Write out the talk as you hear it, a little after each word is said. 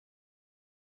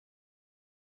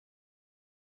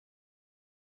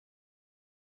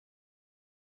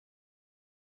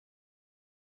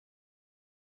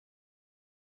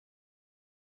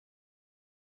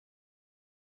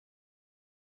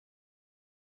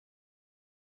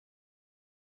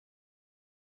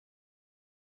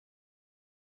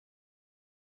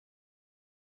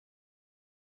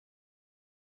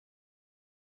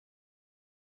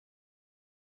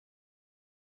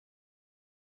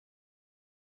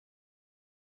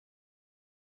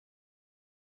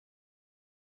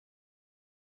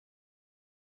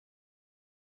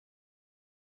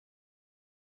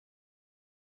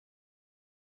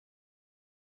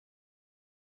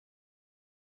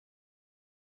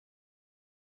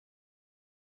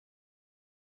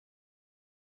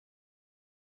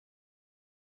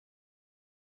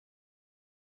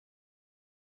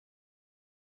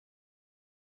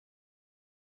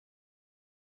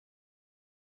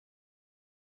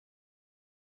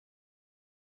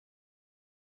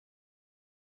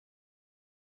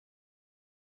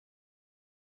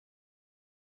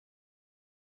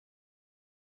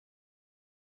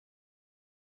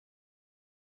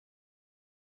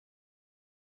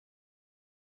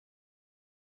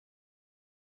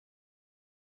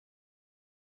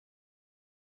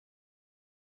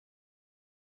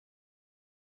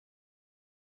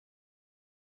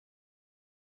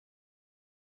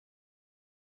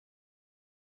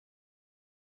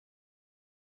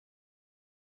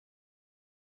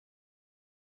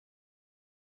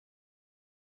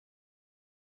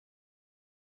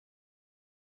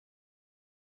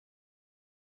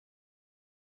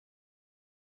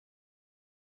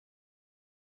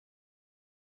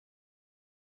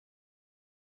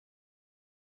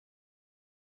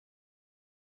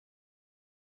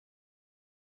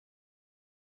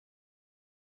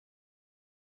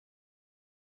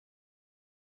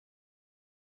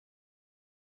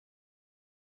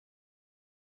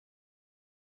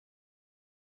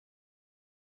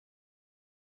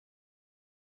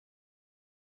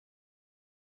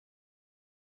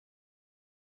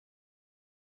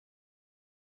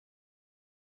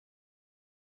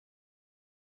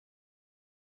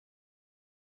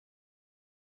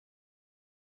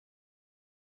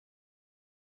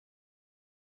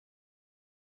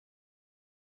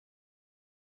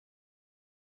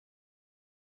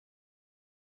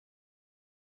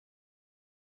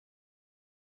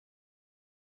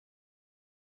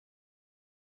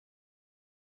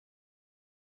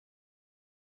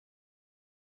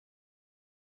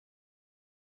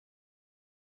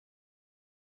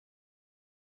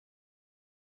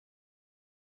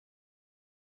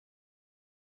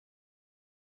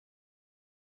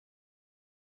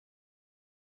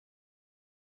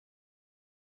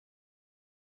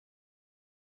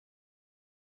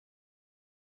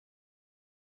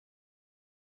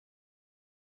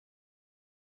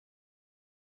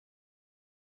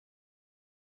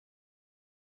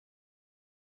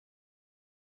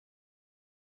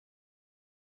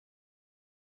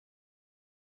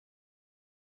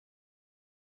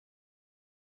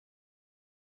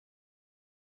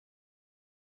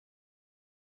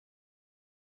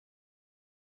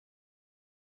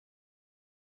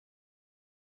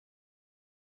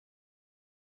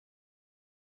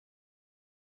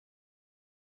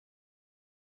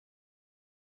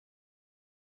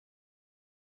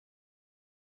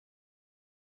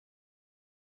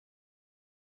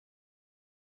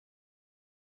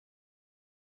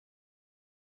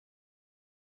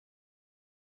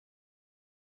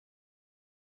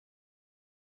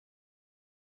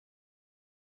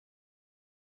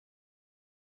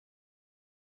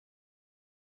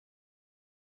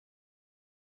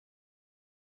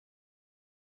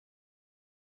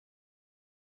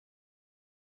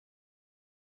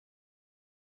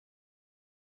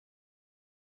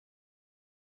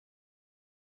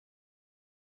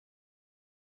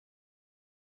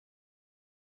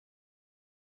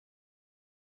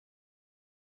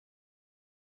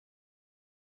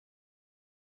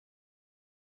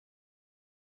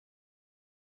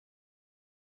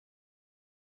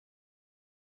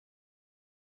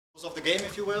Of the game,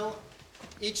 if you will.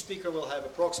 Each speaker will have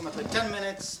approximately 10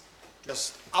 minutes,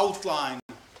 just outline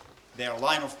their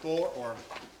line of thought or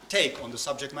take on the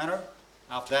subject matter.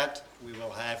 After that, we will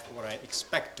have what I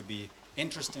expect to be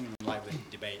interesting and lively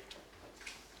debate.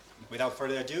 Without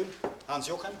further ado,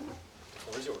 Jochen, the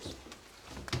floor is yours.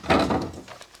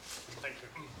 Thank you.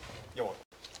 You're welcome.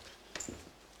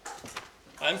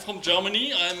 I'm from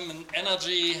Germany. I'm an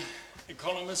energy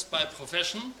economist by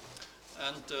profession.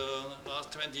 And the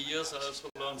last 20 years I also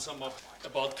learned somewhat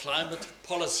about climate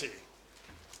policy.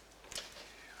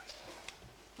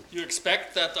 You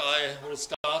expect that I will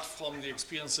start from the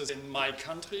experiences in my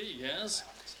country, yes.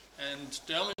 And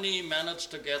Germany managed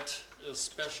to get a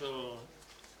special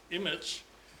image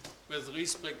with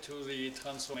respect to the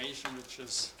transformation which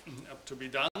is up to be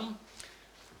done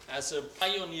as a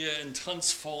pioneer in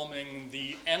transforming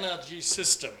the energy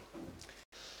system.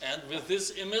 And with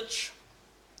this image,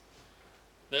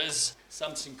 there is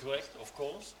something correct, of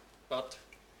course, but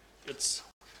it's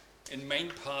in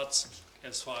main parts,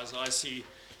 as far as I see,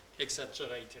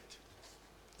 exaggerated.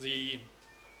 The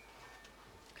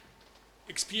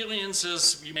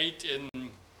experiences we made in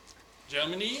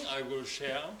Germany, I will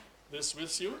share this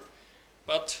with you,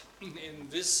 but in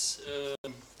this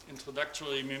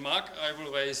introductory remark, I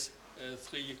will raise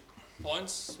 3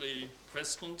 points, 3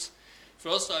 questions.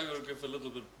 First, I will give a little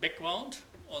bit background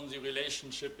on the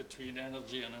relationship between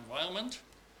energy and environment.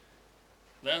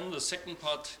 Then the second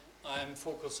part, I'm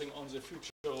focusing on the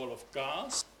future role of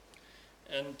gas.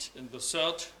 And in the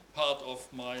third part of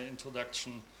my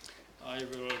introduction, I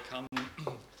will come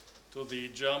to the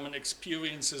German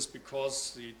experiences,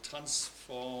 because the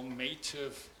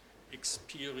transformative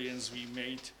experience we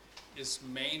made is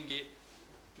mainly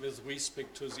with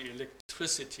respect to the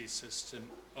electricity system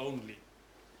only.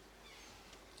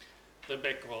 The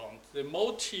background, the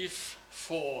motive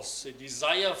force, the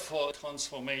desire for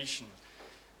transformation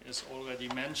is already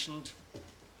mentioned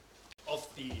of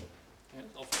the,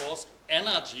 of course,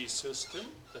 energy system.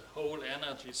 The whole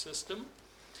energy system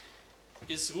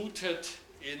is rooted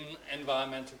in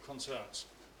environmental concerns.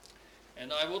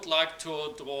 And I would like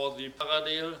to draw the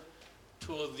parallel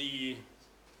to the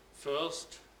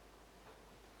first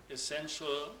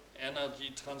essential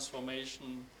energy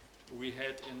transformation we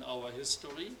had in our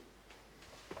history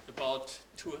about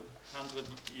 200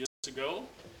 years ago,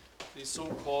 the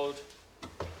so-called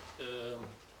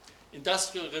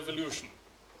Industrial Revolution.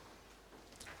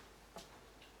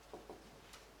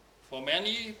 For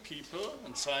many people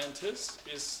and scientists,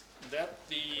 is that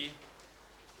the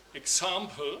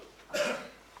example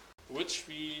which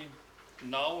we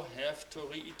now have to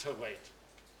reiterate.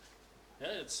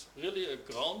 Yeah, it's really a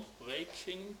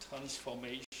groundbreaking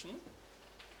transformation.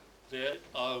 There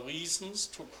are reasons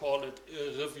to call it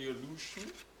a revolution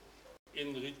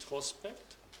in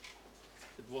retrospect.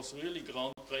 It was really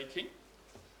groundbreaking.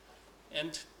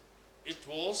 And it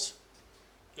was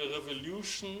a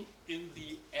revolution in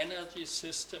the energy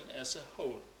system as a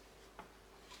whole.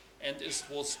 And it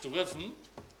was driven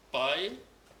by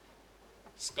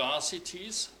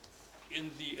scarcities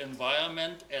in the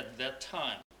environment at that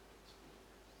time.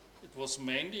 It was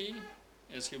mainly,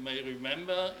 as you may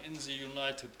remember, in the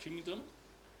United Kingdom.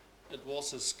 It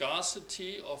was a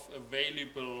scarcity of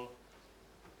available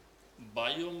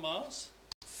biomass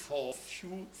for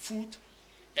food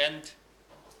and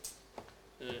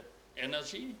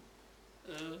energy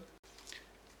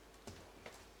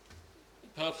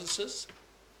purposes.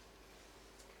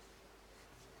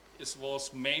 It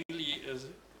was mainly a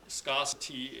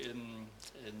scarcity in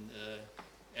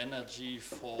energy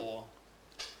for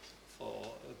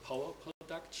power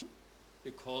production,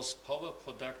 because power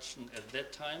production at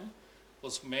that time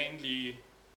was mainly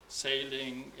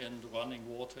sailing and running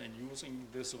water and using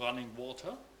this running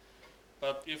water.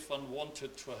 But if one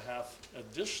wanted to have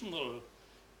additional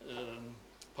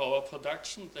power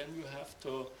production, then you have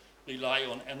to rely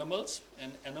on animals,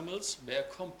 and animals were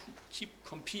keep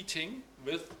competing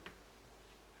with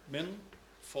men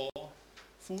for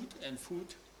food, and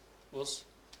food was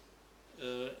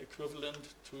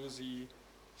equivalent to the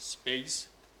space,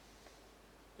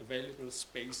 available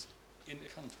space in a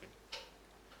country.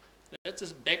 That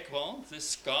is background. This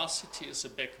scarcity is a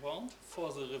background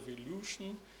for the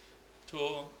revolution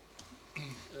to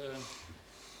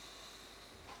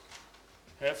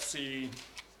have the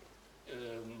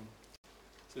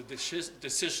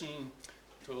decision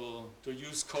to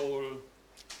use coal,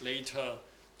 later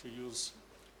to use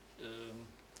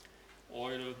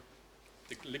oil,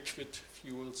 the liquid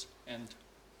fuels, and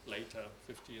later,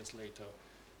 50 years later,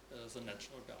 the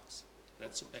natural gas.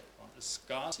 That's the background, the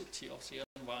scarcity of the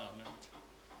environment.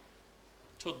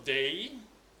 Today,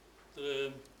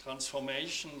 the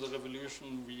transformation, the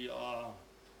revolution we are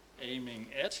aiming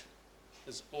at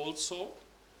is also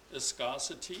a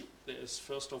scarcity. There is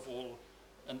first of all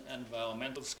an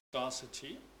environmental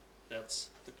scarcity. That's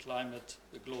the climate,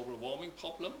 the global warming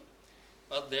problem.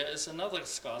 But there is another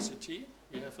scarcity,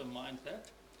 we have in mind that.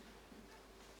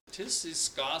 It is the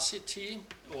scarcity,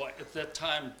 or at that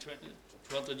time,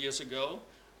 200 years ago,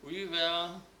 we were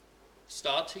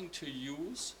starting to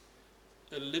use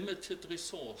a limited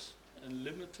resource, a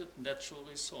limited natural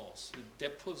resource, the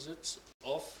deposits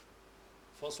of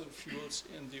fossil fuels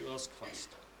in the Earth's crust.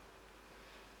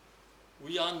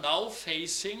 We are now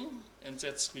facing, and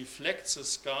that reflects the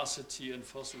scarcity in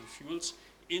fossil fuels,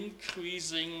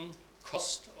 increasing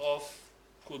cost of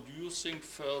producing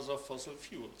further fossil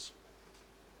fuels.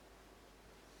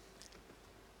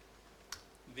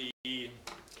 The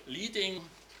leading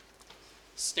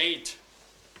state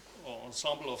or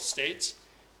ensemble of states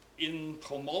in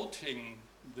promoting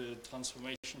the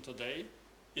transformation today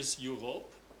is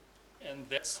Europe, and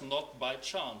that's not by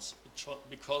chance,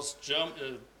 because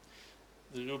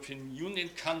the European Union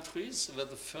countries were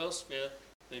the first where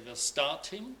they were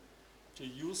starting to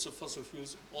use the fossil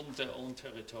fuels on their own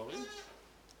territory.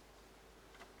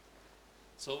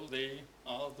 So they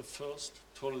are the first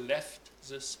to left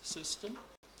this system.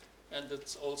 And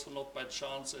it's also not by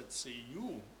chance that the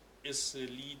EU is the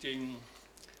leading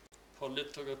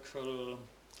political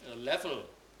level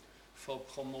for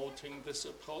promoting this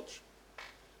approach,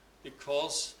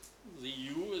 because the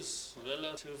EU is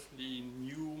relatively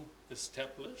new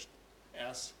established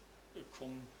as a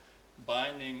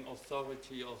combining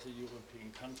authority of the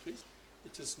European countries.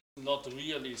 It is not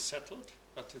really settled,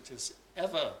 but it is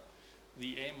ever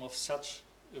the aim of such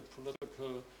a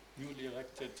newly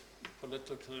elected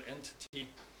political entity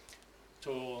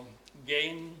to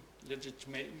gain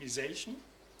legitimization,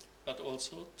 but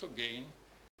also to gain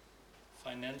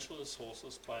financial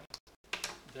resources by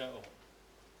their own.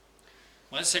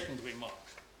 My second remark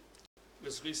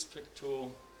with respect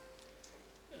to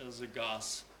the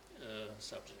gas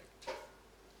subject.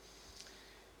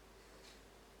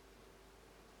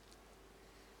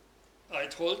 I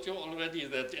told you already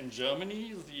that in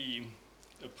Germany the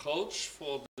approach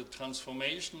for the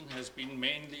transformation has been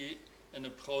mainly an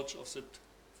approach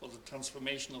for the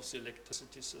transformation of the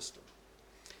electricity system.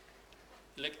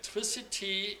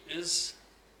 Electricity is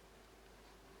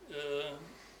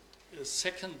a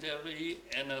secondary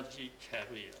energy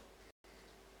carrier.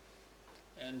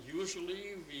 And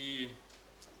usually we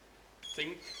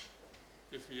think,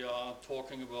 if we are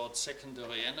talking about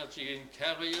secondary energy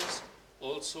carriers,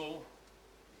 also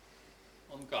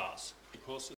on gas,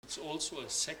 because it's also a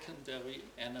secondary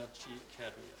energy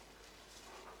carrier.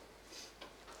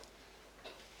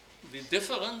 The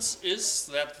difference is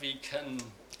that we can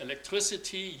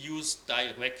electricity used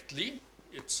directly,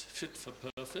 it's fit for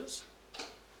purpose.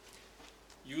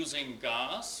 Using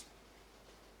gas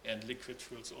and liquid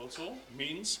fuels also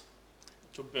means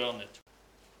to burn it,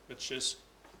 which is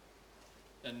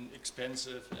an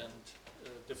expensive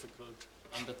and difficult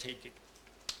undertaking.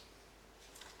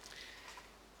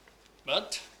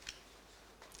 But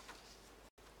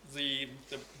the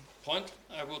point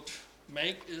I would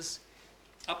make is,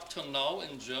 up to now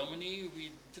in Germany,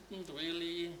 we didn't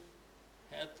really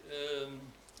had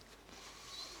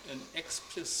an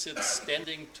explicit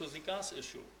standing to the gas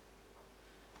issue.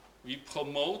 We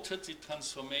promoted the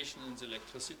transformation in the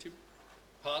electricity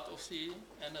part of the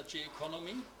energy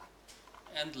economy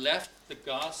and left the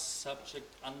gas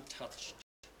subject untouched.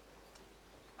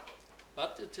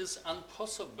 But it is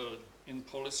impossible in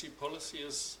policy. Policy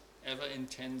is ever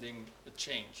intending a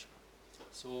change.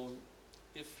 So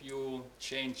if you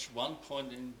change one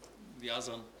point in the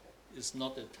other is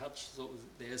not a touch, so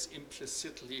there's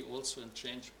implicitly also a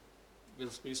change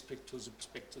with respect to the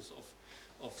perspectives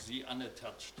of the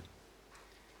unattached.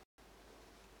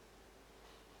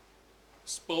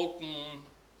 Spoken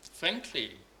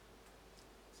frankly,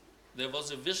 there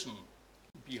was a vision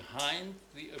behind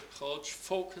the approach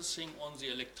focusing on the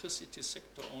electricity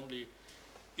sector only,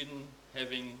 in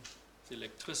having the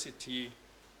electricity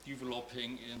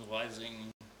developing in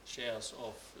rising shares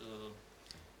of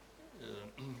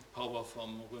power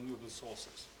from renewable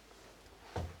sources.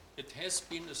 It has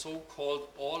been a so-called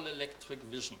all-electric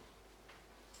vision.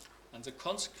 And the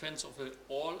consequence of an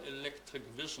all-electric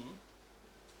vision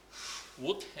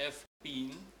would have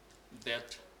been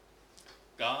that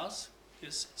gas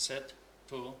is set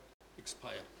to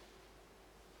expire.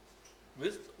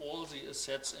 With all the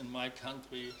assets in my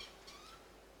country,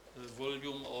 the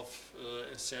volume of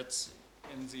assets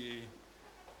in the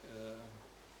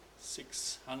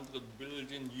 600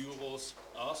 billion euros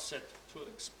are set to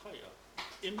expire.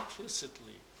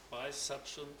 implicitly by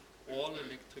such an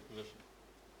all-electric vision.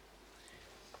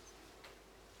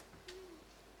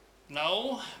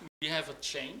 Now we have a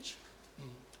change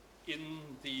in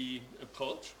the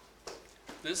approach.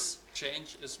 This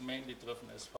change is mainly driven,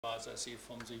 as far as I see,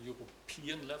 from the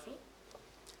European level.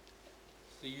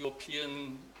 The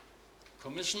European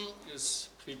Commission is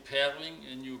preparing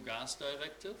a new gas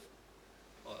directive,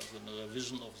 or a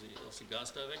revision of the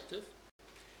gas directive.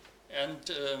 And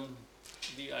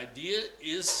the idea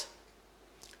is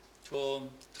to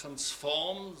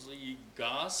transform the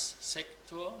gas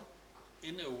sector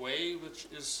in a way which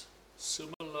is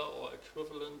similar or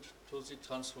equivalent to the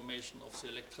transformation of the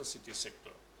electricity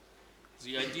sector.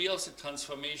 The idea of the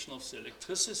transformation of the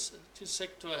electricity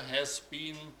sector has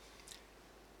been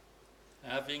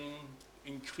having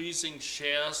increasing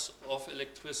shares of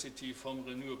electricity from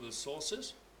renewable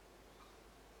sources.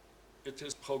 It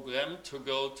is programmed to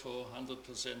go to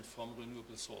 100% from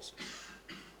renewable sources.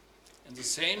 And the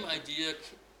same idea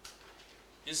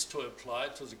is to apply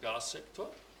to the gas sector.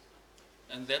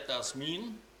 And that does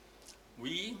mean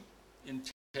we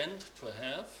intend to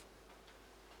have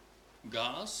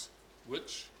gas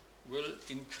which will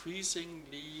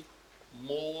increasingly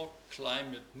more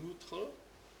climate neutral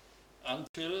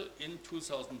until in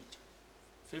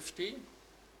 2050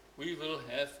 we will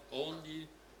have only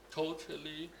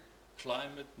totally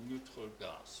climate neutral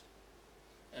gas.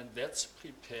 And that's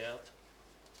prepared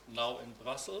now in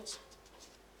Brussels.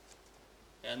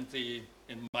 And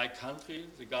in my country,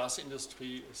 the gas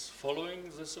industry is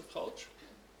following this approach.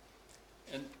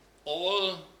 And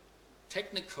all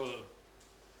technical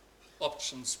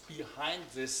options behind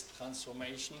this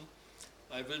transformation,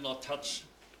 I will not touch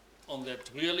on that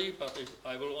really, but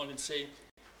I will only say,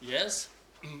 yes,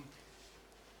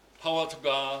 power to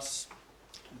gas,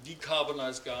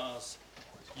 decarbonized gas,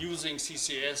 using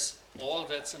CCS, all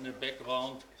that's in the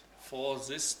background for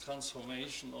this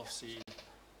transformation of the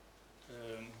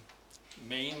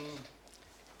main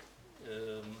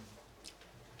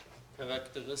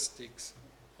characteristics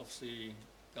of the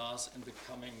gas and the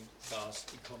coming gas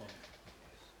economy.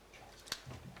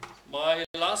 My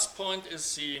last point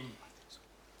is the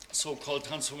so-called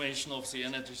transformation of the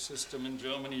energy system in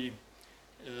Germany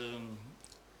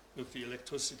with the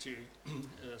electricity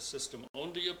system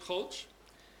only approach.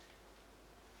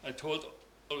 I told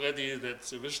already that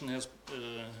the vision has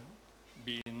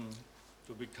been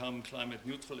to become climate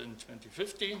neutral in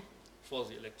 2050 for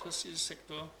the electricity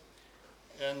sector.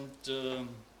 And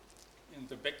in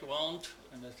the background,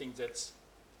 and I think that's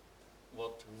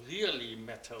what really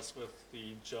matters with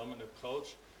the German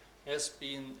approach, has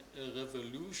been a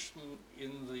revolution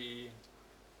in the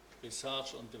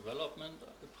research and development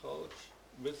approach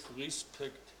with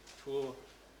respect to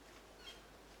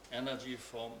energy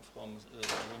from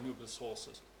renewable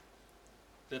sources.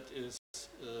 That is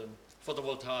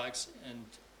photovoltaics and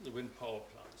the wind power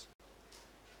plants.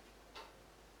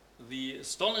 The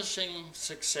astonishing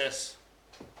success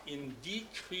in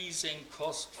decreasing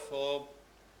cost for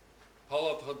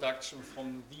power production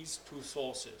from these two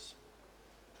sources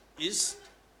is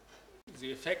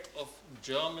the effect of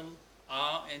German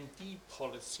R&D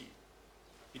policy,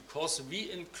 because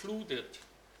we included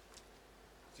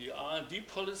the R&D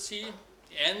policy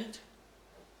and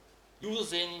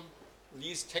using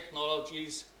these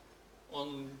technologies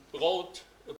on broad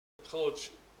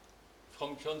approach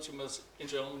from consumers in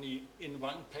Germany in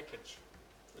one package.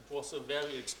 It was a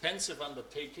very expensive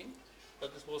undertaking,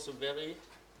 but it was a very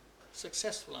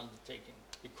successful undertaking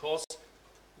because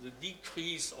the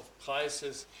decrease of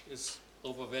prices is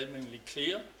overwhelmingly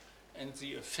clear, and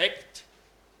the effect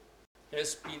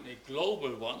has been a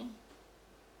global one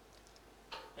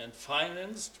and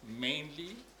financed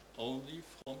mainly only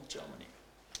from Germany.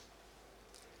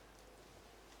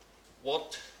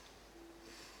 What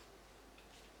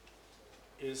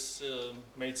is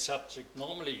made subject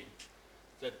normally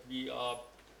that we are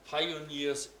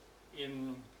pioneers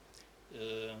in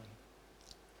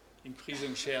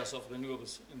increasing shares of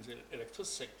renewables in the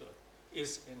electricity sector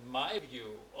is, in my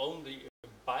view, only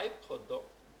a byproduct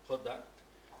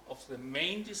of the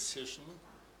main decision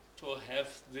to have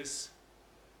this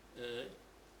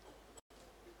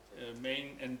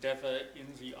main endeavor in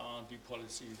the R&D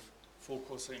policy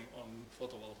focusing on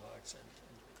photovoltaics and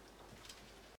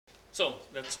so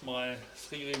that's my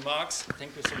 3 remarks.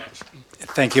 Thank you so much.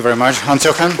 Thank you very much,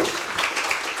 Hans-Jochen.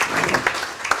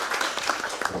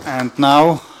 And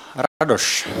now,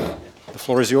 Radoš, the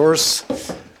floor is yours.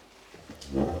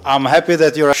 I'm happy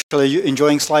that you're actually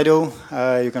enjoying Slido.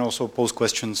 You can also pose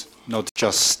questions, not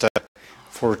just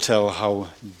foretell how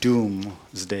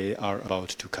doomsday are about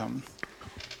to come.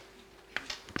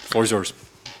 The floor is yours.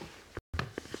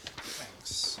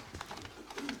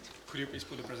 you please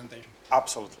put the presentation?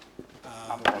 Absolutely.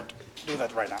 I'm going to do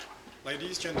that right now.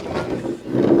 Ladies,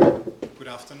 gentlemen, good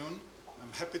afternoon.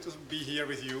 I'm happy to be here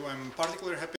with you. I'm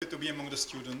particularly happy to be among the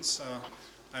students.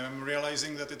 I'm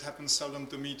realizing that it happens seldom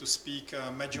to me to speak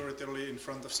majoritarily in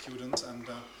front of students, and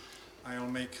I'll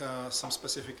make some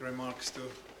specific remarks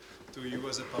to you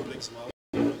as a public as well.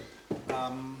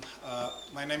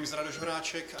 My name is Radoš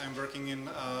Horáček. I'm working in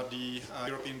the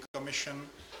European Commission,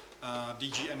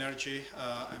 DG Energy.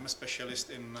 I'm a specialist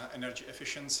in energy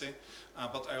efficiency,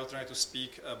 but I'll try to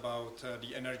speak about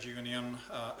the Energy Union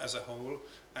as a whole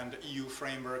and the EU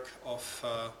framework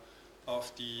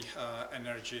of the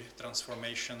energy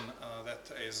transformation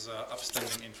that is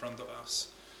upstanding in front of us.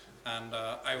 And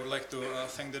I would like to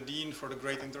thank the Dean for the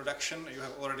great introduction. You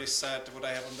have already said what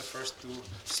I have on the first two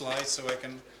slides, so I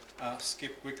can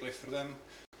skip quickly through them.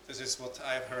 This is what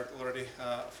I've heard already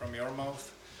from your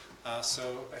mouth.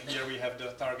 So here we have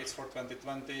the targets for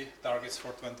 2020, targets for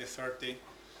 2030.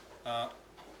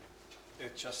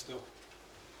 It's just to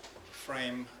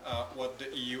frame what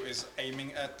the EU is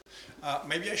aiming at.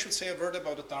 Maybe I should say a word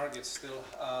about the targets still.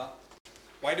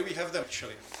 Why do we have them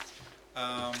actually?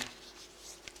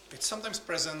 It's sometimes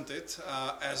presented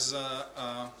as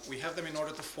we have them in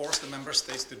order to force the member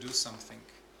states to do something.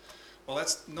 Well,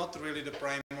 that's not really the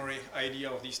primary idea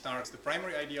of these targets. The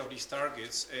primary idea of these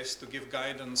targets is to give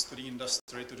guidance to the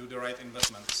industry to do the right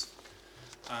investments.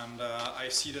 And I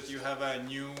see that you have a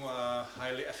new,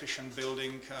 highly efficient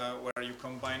building where you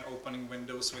combine opening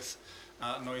windows with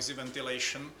noisy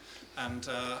ventilation. And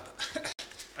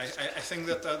I think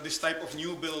that this type of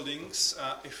new buildings,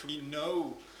 if we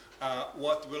know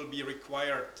what will be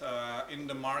required in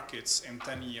the markets in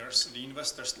 10 years, the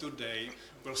investors today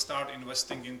will start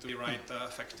investing into the right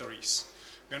factories.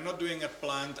 We are not doing a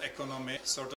planned economy,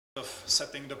 sort of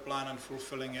setting the plan and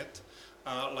fulfilling it,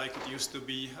 like it used to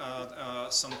be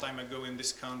some time ago in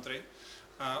this country.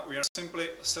 We are simply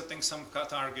setting some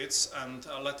targets and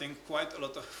letting quite a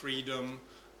lot of freedom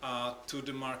to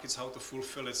the markets how to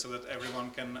fulfill it so that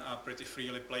everyone can pretty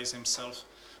freely place himself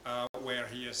where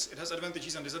he is. It has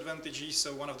advantages and disadvantages.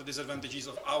 So one of the disadvantages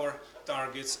of our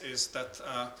targets is that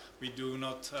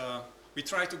we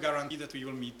try to guarantee that we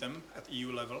will meet them at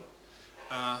EU level,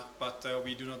 but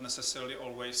we do not necessarily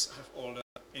always have all the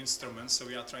instruments. So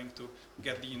we are trying to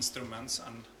get the instruments,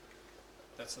 and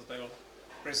that's what I will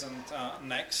present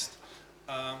next.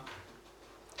 I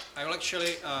will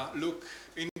actually look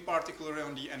in particular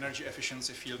on the energy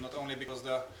efficiency field, not only because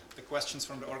the questions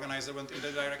from the organizer went in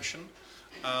that direction,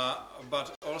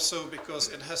 but also because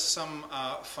it has some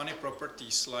funny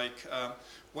properties, like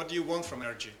what do you want from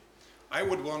energy? I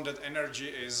would want that energy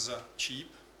is cheap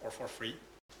or for free.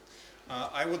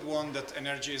 I would want that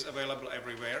energy is available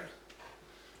everywhere.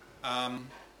 I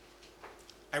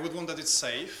would want that it's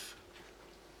safe.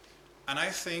 And I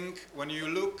think when you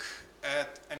look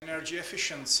at energy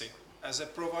efficiency as a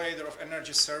provider of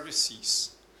energy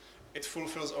services, it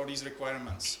fulfills all these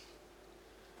requirements.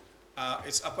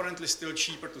 It's apparently still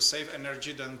cheaper to save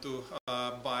energy than to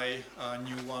buy a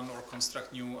new one or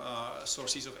construct new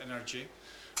sources of energy.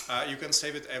 You can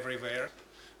save it everywhere,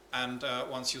 and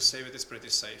once you save it, it's pretty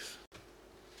safe.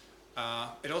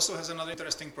 It also has another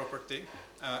interesting property.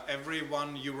 Every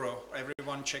 €1, every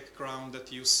 1 Czech crown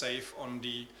that you save on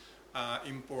the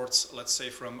imports, let's say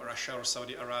from Russia or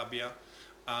Saudi Arabia,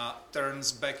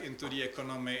 turns back into the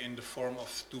economy in the form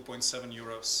of 2.7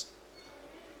 euros.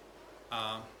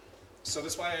 So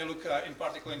that's why I look in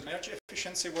particular in energy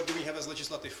efficiency. What do we have as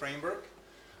legislative framework?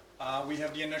 We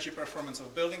have the Energy Performance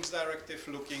of Buildings Directive,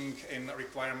 looking in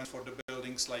requirements for the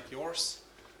buildings like yours.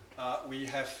 We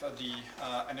have the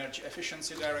Energy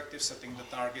Efficiency Directive, setting the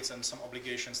targets and some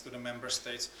obligations to the member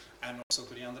states and also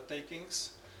to the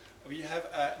undertakings. We have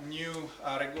a new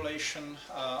regulation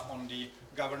on the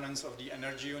governance of the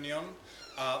Energy Union.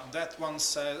 That one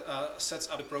sets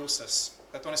up the process.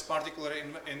 That one is particularly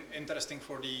interesting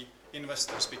for the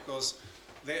investors, because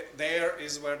there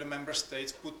is where the member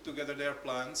states put together their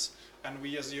plans, and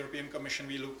we as the European Commission,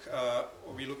 we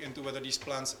look into whether these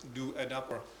plans do add up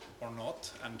or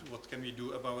not, and what can we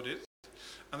do about it.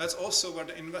 And that's also where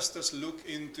the investors look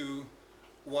into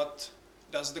what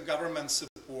does the government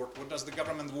support, what does the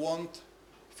government want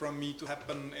from me to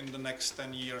happen in the next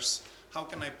 10 years, how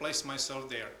can I place myself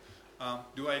there,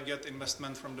 do I get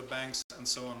investment from the banks, and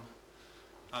so on.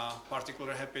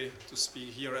 Particularly happy to speak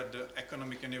here at the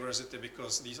Economic University,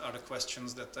 because these are the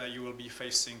questions that you will be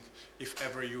facing if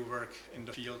ever you work in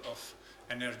the field of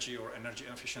energy or energy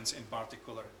efficiency in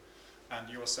particular. And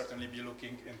you will certainly be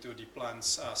looking into the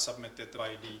plans submitted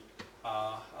by the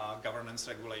governance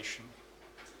regulation.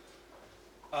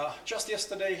 Just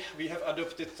yesterday, we have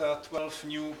adopted 12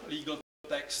 new legal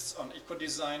texts on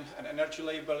eco-design and energy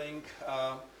labeling,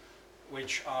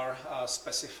 which are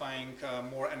specifying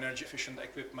more energy-efficient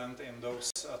equipment in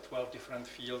those 12 different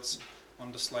fields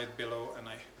on the slide below, and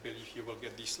I believe you will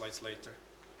get these slides later.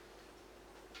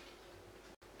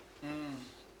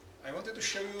 I wanted to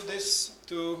show you this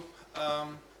to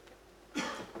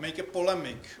make a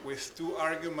polemic with two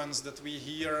arguments that we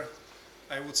hear,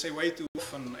 I would say, way too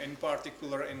often, in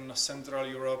particular in Central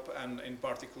Europe and in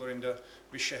particular in the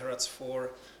Vyšehrad's 4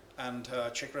 and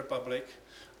Czech Republic.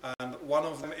 And one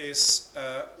of them is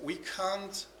we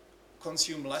can't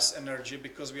consume less energy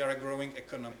because we are a growing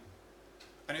economy.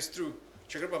 And it's true.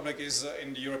 Czech Republic is,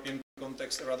 in the European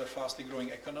context, a rather fastly growing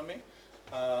economy.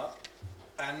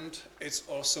 And it's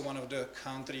also one of the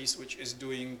countries which is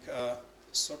doing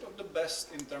sort of the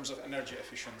best in terms of energy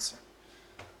efficiency.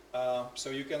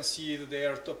 So you can see that they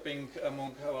are topping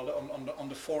among, on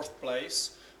the 4th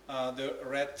place. The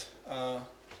red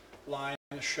line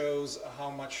shows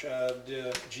how much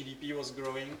the GDP was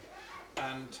growing,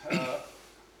 and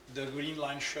the green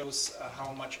line shows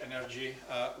how much energy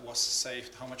was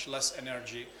saved, how much less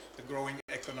energy the growing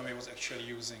economy was actually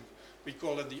using. We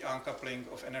call it the uncoupling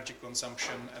of energy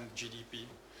consumption and GDP,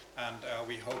 and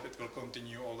we hope it will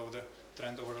continue, although the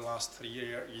trend over the last 3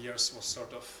 years was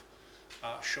sort of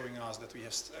showing us that we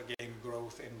have again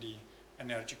growth in the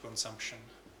energy consumption.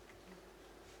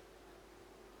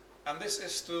 And this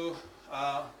is to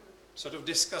sort of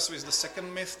discuss with the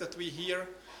second myth that we hear,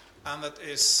 and that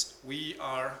is we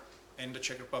are in the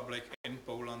Czech Republic, in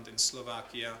Poland, in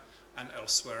Slovakia and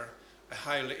elsewhere a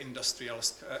highly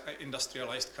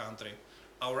industrialized country.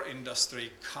 Our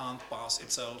industry can't pass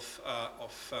itself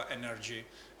of energy.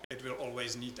 It will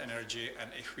always need energy,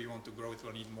 and if we want to grow, it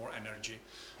will need more energy.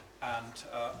 And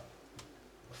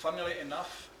funnily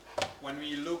enough, when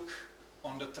we look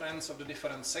on the trends of the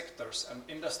different sectors, and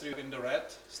industry in the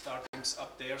red, starting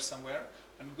up there somewhere,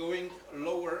 and going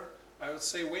lower, I would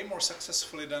say way more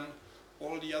successfully than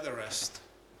all the other rest.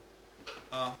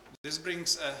 This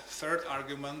brings a third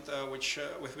argument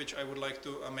with which I would like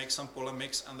to make some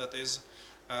polemics, and that is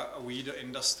we the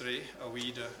industry,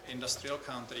 we the industrial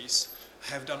countries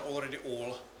have done already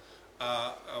all.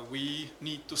 We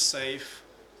need to save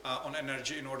on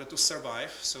energy in order to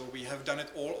survive, so we have done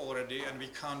it all already and we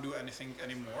can't do anything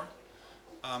anymore.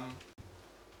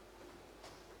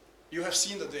 You have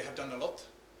seen that they have done a lot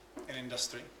in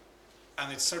industry,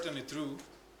 and it's certainly true.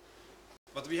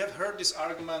 But we have heard this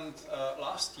argument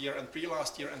last year and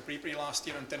pre-last year and pre-last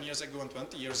year and 10 years ago and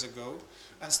 20 years ago,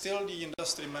 and still the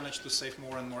industry managed to save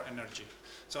more and more energy.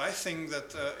 So I think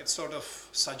that it sort of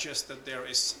suggests that there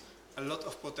is a lot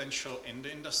of potential in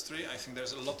the industry. I think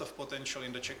there's a lot of potential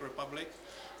in the Czech Republic.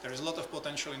 There is a lot of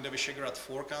potential in the Vyšehrad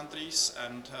 4 countries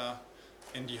and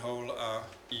in the whole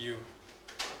EU.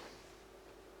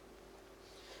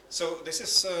 So this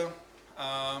is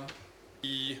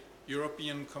the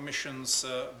European Commission's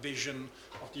vision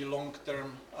of the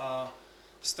long-term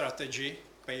strategy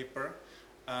paper,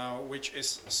 which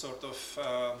is sort of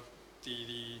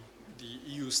the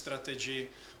EU strategy,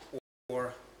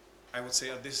 or I would say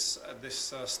at this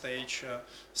stage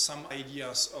some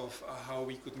ideas of how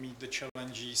we could meet the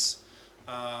challenges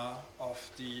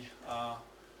of the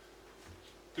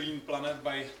clean planet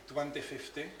by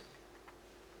 2050.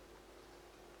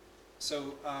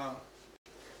 So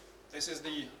this is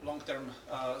the long-term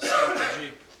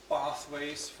strategy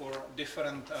pathways for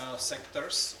different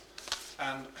sectors,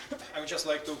 and I would just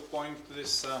like to point to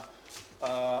this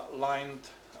lined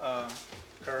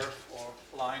curve or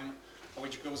line,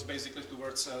 which goes basically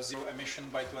towards zero emission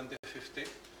by 2050.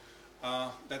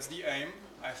 That's the aim.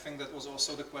 I think that was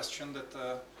also the question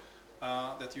that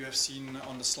you have seen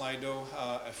on the Slido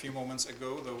a few moments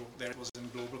ago, though there was in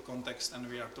global context, and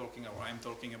we are talking, or I'm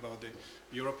talking about the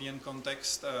European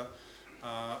context.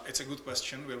 It's a good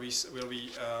question. Will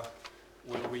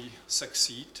we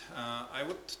succeed? I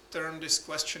would turn this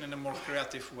question in a more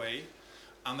creative way,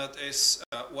 and that is,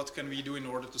 what can we do in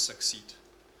order to succeed?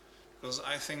 Because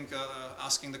I think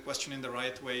asking the question in the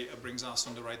right way brings us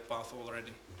on the right path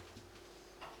already.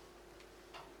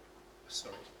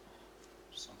 Sorry,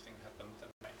 something happened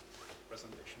and my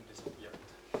presentation disappeared.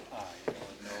 I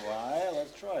don't know why.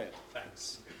 Let's try it.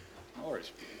 Thanks. No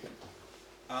worries.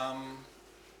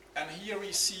 And here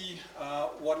we see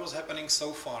what was happening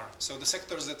so far. So the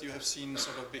sectors that you have seen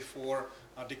sort of before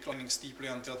are declining steeply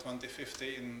until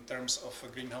 2050 in terms of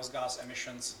greenhouse gas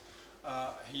emissions.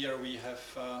 Here we have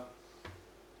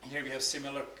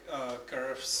similar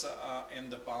curves in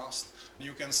the past.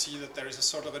 You can see that there is a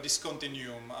sort of a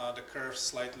discontinuum. The curve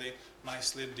slightly,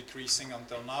 nicely decreasing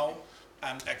until now,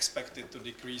 and expected to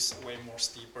decrease way more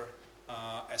steeper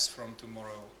as from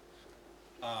tomorrow.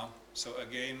 So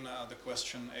again, the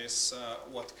question is,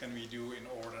 what can we do in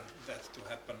order that to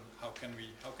happen? How can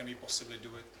we possibly do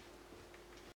it?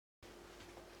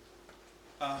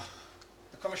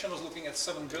 The Commission was looking at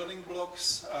 7 building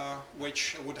blocks,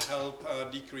 which would help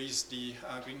decrease the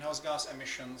greenhouse gas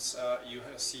emissions. You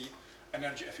see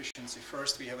energy efficiency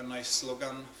first. We have a nice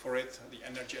slogan for it, the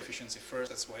energy efficiency first.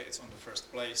 That's why it's on the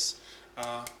first place.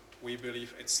 We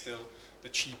believe it's still the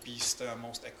cheapest,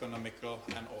 most economical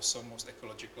and also most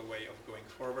ecological way of going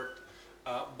forward.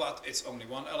 But it's only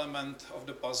one element of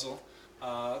the puzzle.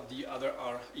 The other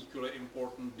are equally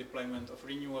important: deployment of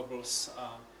renewables,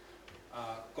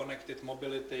 connected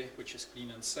mobility, which is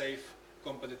clean and safe,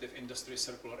 competitive industry,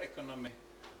 circular economy.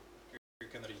 You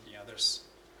can read the others.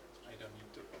 I don't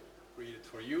need to read it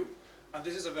for you. And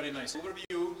this is a very nice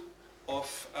overview of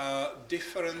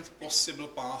different possible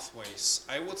pathways.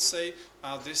 I would say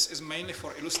this is mainly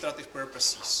for illustrative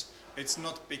purposes. It's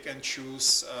not pick and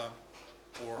choose,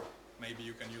 or maybe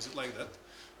you can use it like that,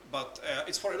 but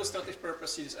it's for illustrative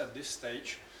purposes at this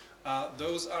stage.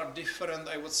 Those are different,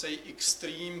 I would say,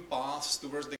 extreme paths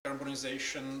towards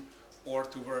decarbonization or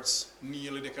towards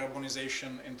nearly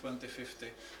decarbonization in 2050.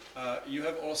 You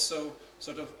have also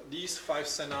sort of these 5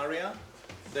 scenarios.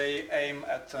 They aim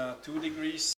at 2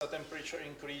 degrees temperature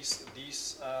increase.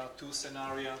 These 2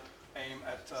 scenarios aim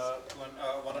at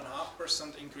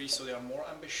 1.5% increase, so they are more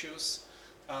ambitious.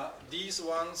 These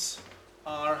ones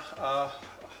are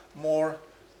more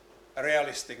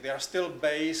realistic. They are still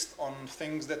based on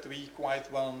things that we quite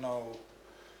well know.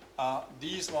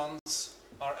 These ones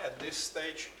are at this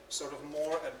stage sort of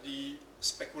more at the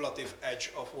speculative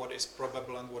edge of what is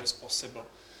probable and what is possible.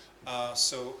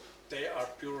 So they are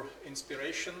pure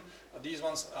inspiration. These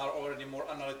ones are already more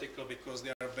analytical because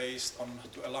they are based on,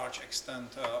 to a large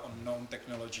extent, on known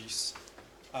technologies.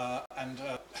 And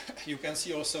you can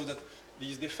see also that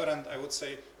these different, I would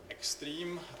say,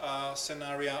 extreme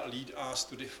scenario lead us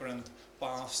to different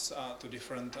paths, to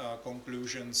different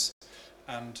conclusions.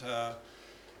 And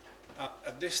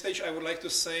at this stage, I would like to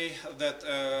say that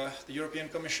the European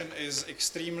Commission is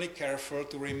extremely careful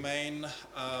to remain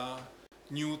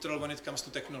neutral when it comes to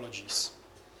technologies.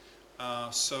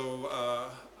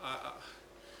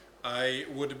 I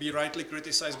would be rightly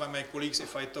criticized by my colleagues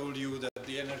if I told you that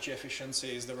the energy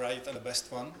efficiency is the right and the best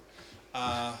one.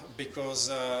 Because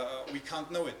we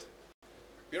can't know it.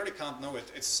 We really can't know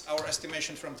it. It's our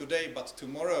estimation from today, but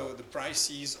tomorrow the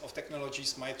prices of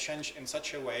technologies might change in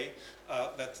such a way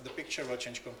that the picture will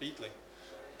change completely.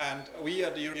 And we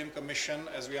at the European Commission,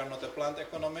 as we are not a planned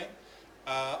economy,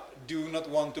 do not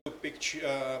want to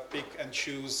pick and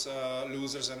choose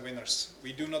losers and winners.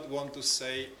 We do not want to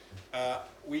say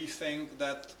we think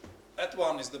that that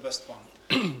one is the best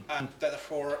one, and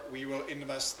therefore we will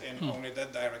invest in only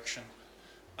that direction.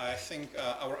 I think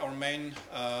our main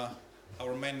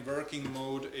working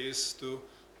mode is to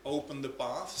open the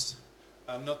paths,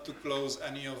 not to close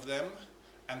any of them,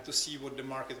 and to see what the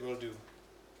market will do,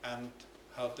 and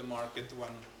help the market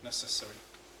when necessary.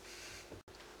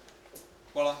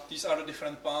 Well, these are the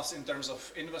different paths in terms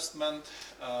of investment.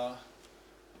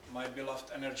 My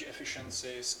beloved energy efficiency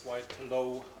is quite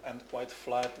low and quite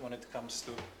flat when it comes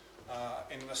to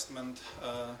investment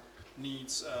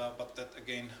needs, but that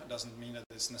again doesn't mean that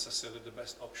it's necessarily the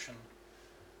best option.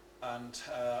 And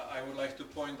I would like to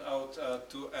point out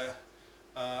to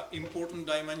an important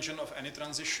dimension of any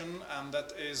transition, and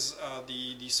that is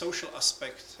the social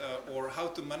aspect or how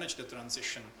to manage the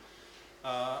transition.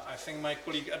 I think my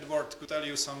colleague Edward could tell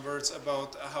you some words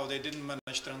about how they didn't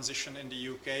manage transition in the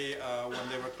UK when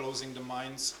they were closing the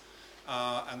mines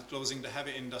and closing the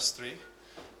heavy industry.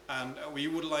 And we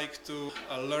would like to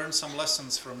learn some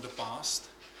lessons from the past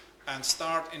and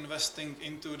start investing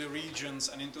into the regions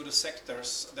and into the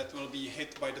sectors that will be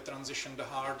hit by the transition the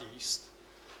hardest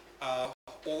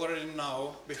already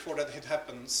now, before that it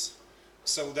happens,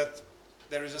 so that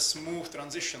there is a smooth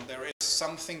transition. There is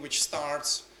something which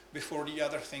starts before the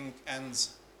other thing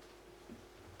ends.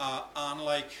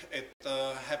 Unlike it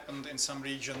happened in some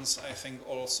regions, I think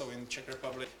also in Czech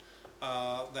Republic,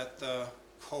 that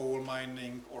coal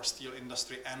mining or steel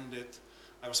industry ended.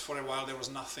 For a while there was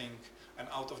nothing, and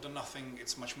out of the nothing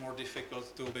it's much more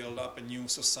difficult to build up a new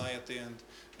society and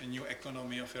a new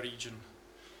economy of a region.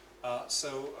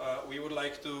 So we would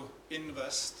like to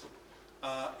invest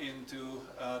into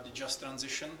the just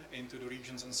transition, into the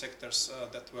regions and sectors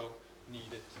that will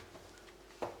need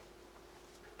it.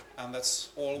 And that's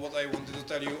all what I wanted to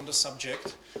tell you on the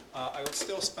subject. I would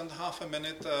still spend half a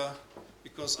minute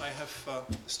because I have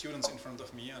students in front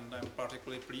of me and I'm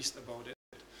particularly pleased about it.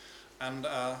 And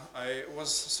I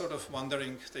was sort of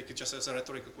wondering, take it just as a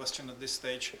rhetorical question at this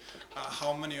stage,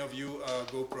 how many of you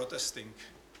go protesting?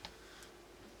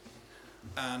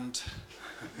 And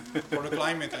for the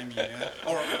climate, I mean, yeah?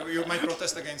 Or you might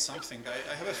protest against something.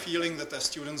 I have a feeling that the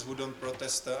students who don't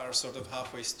protest are sort of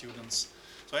halfway students.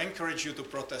 So I encourage you to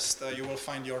protest. You will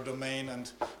find your domain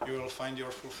and you will find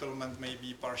your fulfillment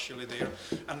maybe partially there.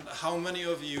 And how many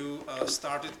of you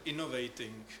started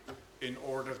innovating in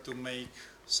order to make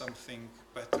something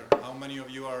better? How many of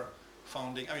you are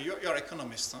founding, I mean, you're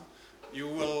economists, huh? You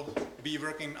will be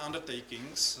working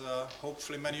undertakings.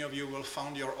 Hopefully many of you will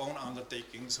found your own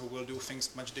undertakings who will do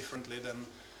things much differently than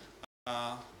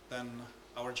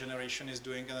our generation is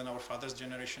doing and then our father's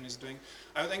generation is doing.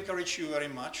 I would encourage you very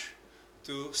much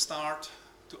to start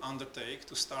to undertake,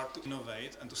 to start to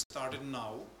innovate, and to start it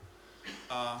now.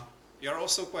 You're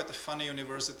also quite a funny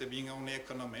university, being only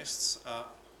economists,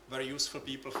 very useful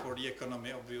people for the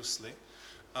economy, obviously.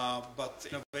 But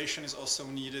innovation is also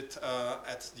needed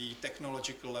at the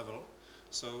technological level.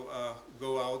 So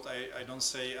go out, I don't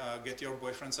say get your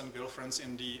boyfriends and girlfriends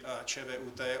in the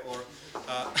ČVUT or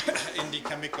in the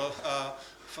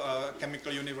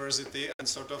chemical university and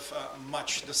sort of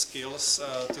match the skills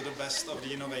to the best of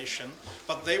the innovation.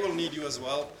 But they will need you as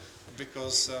well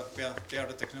because yeah, they are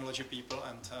the technology people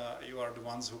and you are the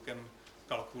ones who can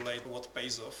calculate what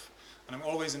pays off. And I'm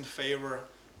always in favor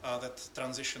that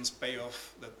transitions pay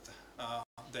off, that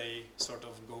they sort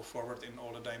of go forward in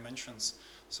all the dimensions.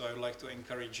 So I would like to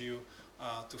encourage you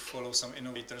to follow some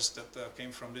innovators that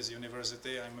came from this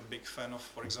university. I'm a big fan of,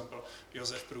 for example,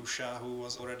 Josef Prusha, who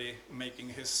was already making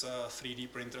his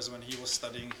 3D printers when he was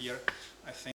studying here,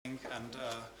 I think. And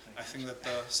I think that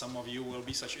some of you will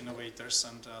be such innovators,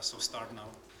 and so start now.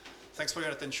 Thanks for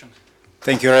your attention.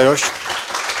 Thank you, Radoš.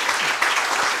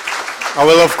 I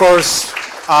will, of course,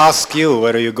 ask you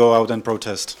whether you go out and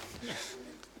protest.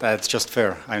 That's just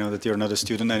fair. I know that you're not a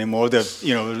student anymore.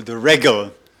 The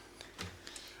regular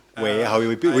way how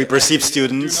we perceive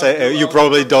students, you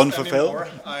probably don't fulfill.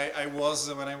 I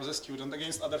was, when I was a student,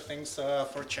 against other things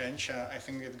for change. I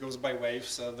think it goes by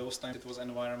waves. Those times it was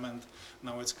environment,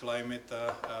 now it's climate,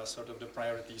 sort of the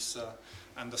priorities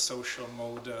and the social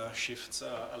mode shifts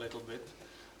a little bit.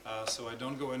 So I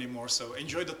don't go anymore. So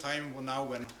enjoy the time now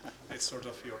when it's sort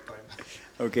of your time.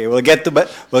 Okay, we'll get to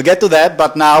that.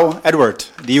 But now, Edward,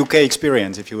 the UK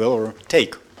experience, if you will, or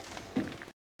take.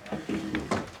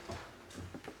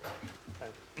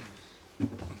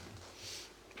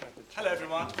 Hello,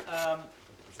 everyone.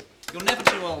 You're never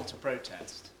too old to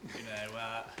protest. You know,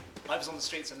 I was on the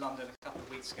streets in London a couple of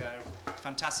weeks ago.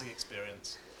 Fantastic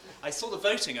experience. I saw the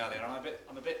voting earlier, and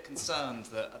I'm a bit concerned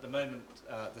that at the moment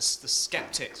the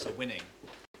sceptics are winning.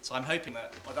 So I'm hoping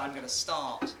that I'm going to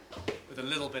start with a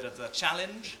little bit of the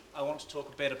challenge. I want to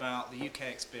talk a bit about the UK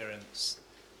experience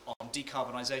on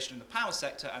decarbonisation in the power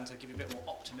sector and to give you a bit more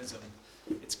optimism.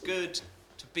 It's good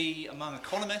to be among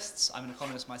economists. I'm an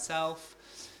economist myself.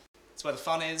 It's where the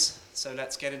fun is, so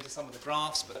let's get into some of the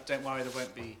graphs, but don't worry, there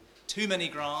won't be too many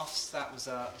graphs. That was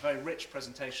a very rich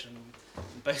presentation,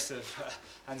 both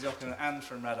of Jochen and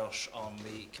from Radoš on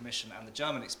the Commission and the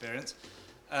German experience.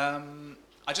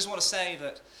 I just want to say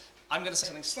that I'm going to say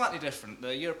something slightly different.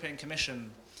 The European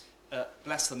Commission,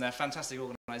 bless them, they're a fantastic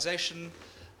organisation.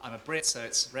 I'm a Brit, so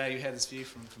it's rare you hear this view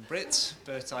from Brits,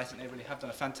 but I think they really have done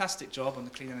a fantastic job on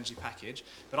the clean energy package.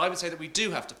 But I would say that we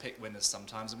do have to pick winners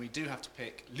sometimes, and we do have to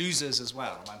pick losers as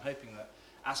well. And I'm hoping that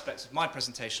aspects of my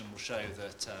presentation will show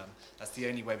that that's the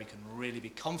only way we can really be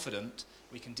confident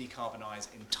we can decarbonise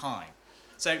in time.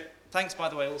 So thanks, by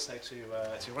the way, also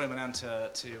to Roman and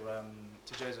to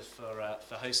Joseph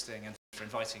for hosting and for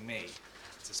inviting me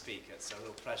to speak. It's a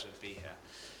real pleasure to be here.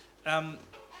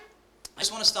 I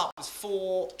just want to start with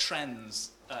 4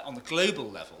 trends on the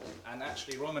global level, and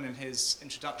actually Roman in his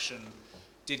introduction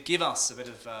did give us a bit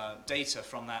of data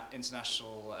from that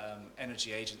International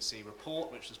Energy Agency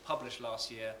report, which was published last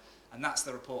year, and that's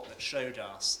the report that showed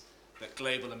us that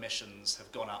global emissions have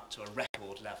gone up to a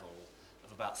record level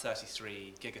of about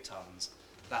 33 gigatons.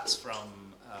 That's from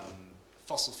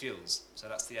fossil fuels, so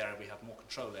that's the area we have more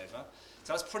control over.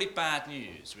 So that's pretty bad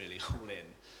news, really, all in,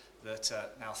 that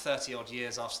now 30-odd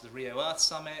years after the Rio Earth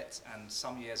Summit and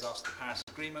some years after the Paris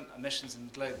Agreement, emissions in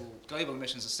global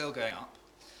emissions are still going up.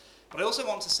 But I also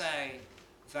want to say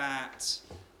that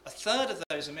a third of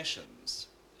those emissions,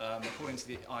 according to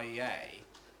the IEA,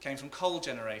 came from coal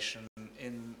generation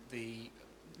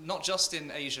not just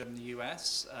in Asia and the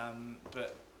US,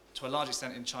 but to a large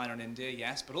extent in China and India,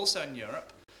 yes, but also in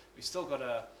Europe. We've still got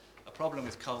a problem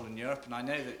with coal in Europe, and I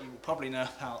know that you will probably know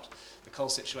about the coal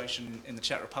situation in the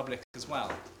Czech Republic as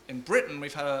well. In Britain,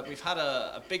 we've had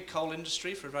a big coal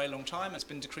industry for a very long time. It's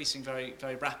been decreasing very,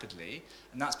 very rapidly,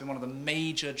 and that's been one of the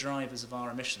major drivers of our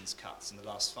emissions cuts in the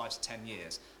last 5 to 10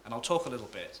 years. And I'll talk a little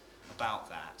bit about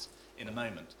that in a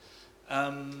moment.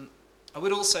 I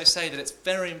would also say that it's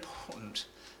very important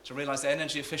to realise that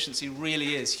energy efficiency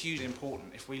really is hugely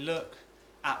important. If we look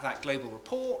at that global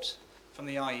report from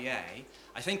the IEA,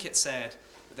 I think it said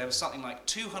that there was something like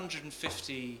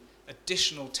 250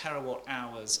 additional terawatt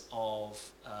hours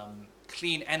of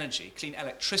clean energy, clean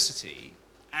electricity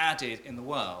added in the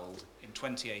world in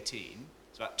 2018.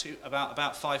 It's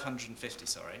about 550,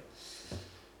 sorry.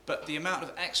 But the amount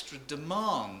of extra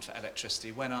demand for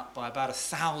electricity went up by about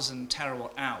 1,000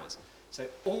 terawatt hours. So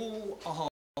all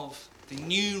of the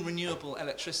new renewable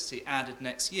electricity added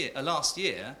last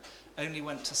year only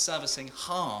went to servicing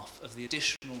half of the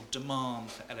additional demand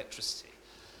for electricity.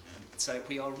 So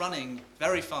we are running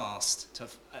very fast.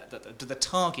 The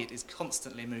target is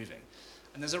constantly moving.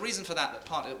 And there's a reason for that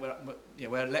partly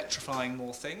we're electrifying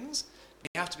more things.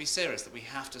 We have to be serious that we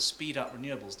have to speed up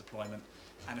renewables deployment.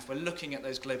 And if we're looking at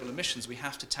those global emissions, we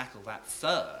have to tackle that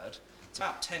third. It's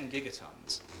about 10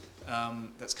 gigatons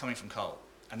that's coming from coal,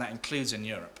 and that includes in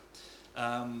Europe.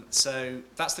 So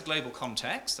that's the global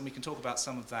context, and we can talk about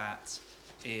some of that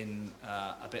in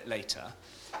a bit later,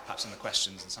 perhaps in the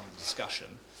questions and some of the discussion.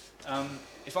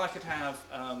 If I could have,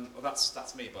 well,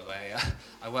 that's me, by the way.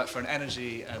 I work for an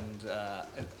energy and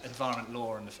environment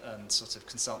law and sort of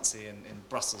consultancy in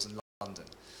Brussels and London.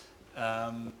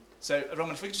 So,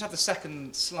 Roman, if we could just have the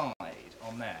second slide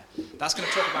on there. That's going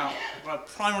to talk about what I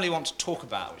primarily want to talk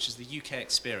about, which is the UK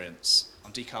experience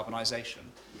on decarbonisation.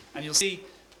 And you'll see,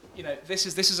 this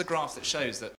is a graph that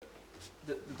shows that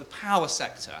the power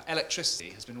sector, electricity,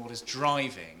 has been what is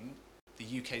driving the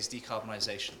UK's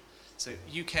decarbonisation. So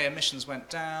UK emissions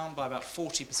went down by about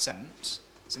 40%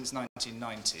 since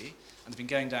 1990, and they've been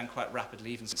going down quite rapidly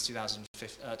even since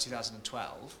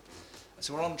 2012.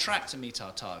 So we're on track to meet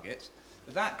our target.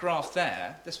 But that graph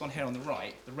there, this one here on the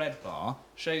right, the red bar,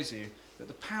 shows you that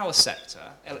the power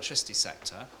sector, electricity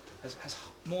sector, has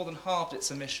more than halved its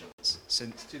emissions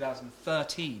since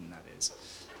 2013, that is.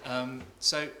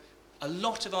 So a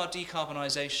lot of our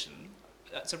decarbonisation,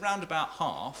 that's around about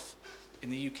half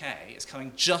in the UK, is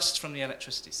coming just from the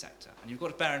electricity sector. And you've got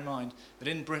to bear in mind that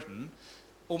in Britain,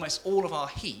 almost all of our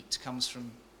heat comes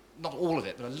from, not all of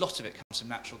it, but a lot of it comes from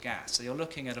natural gas. So you're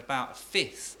looking at about a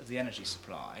fifth of the energy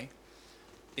supply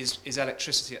is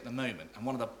electricity at the moment. And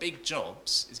one of the big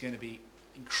jobs is going to be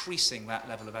increasing that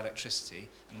level of electricity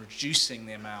and reducing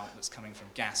the amount that's coming from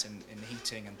gas in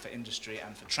heating and for industry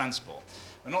and for transport.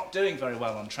 We're not doing very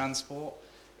well on transport.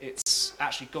 It's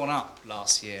actually gone up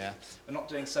last year. We're not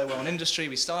doing so well in industry.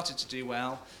 We started to do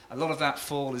well. A lot of that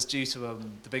fall is due to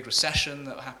the big recession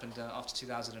that happened after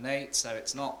 2008, so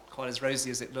it's not quite as rosy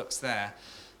as it looks there.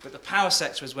 But the power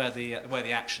sector is where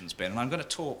the action's been. And I'm going to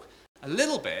talk a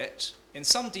little bit, in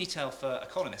some detail for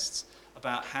economists,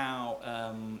 about how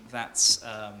that's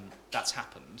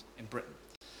happened in Britain.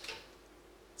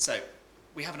 So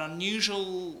we have an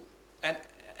unusual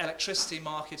electricity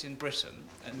market in Britain,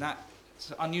 and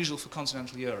that's unusual for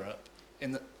continental Europe,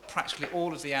 in that practically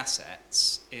all of the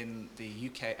assets in the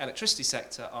UK electricity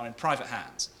sector are in private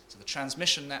hands. So the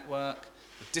transmission network,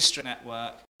 the district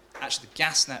network, actually the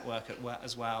gas network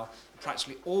as well,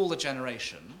 practically all the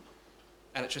generation,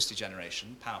 electricity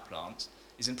generation, power plants,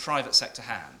 is in private sector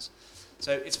hands.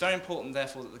 So it's very important,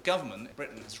 therefore, that the government in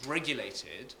Britain has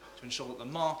regulated to ensure that the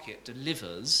market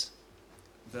delivers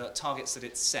the targets that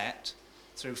it's set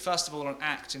through, first of all, an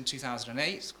act in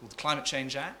 2008 called the Climate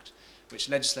Change Act, which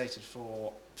legislated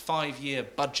for 5-year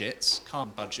budgets,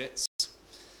 carbon budgets,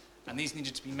 and these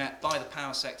needed to be met by the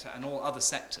power sector and all other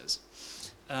sectors.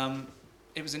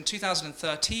 It was in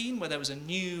 2013 where there was a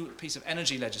new piece of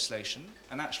energy legislation,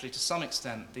 and actually to some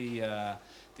extent the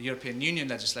European Union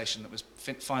legislation that was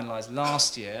finalised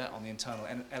last year on the internal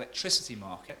electricity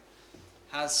market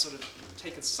has sort of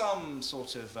taken some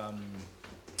sort of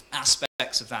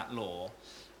aspects of that law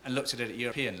and looked at it at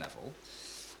European level.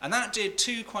 And that did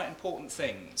two quite important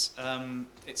things.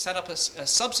 It set up a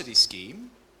subsidy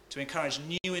scheme to encourage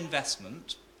new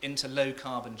investment into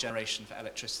low-carbon generation for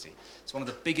electricity. So one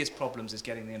of the biggest problems is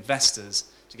getting the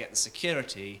investors to get the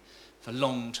security for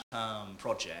long-term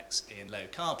projects in low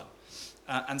carbon.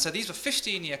 And so these were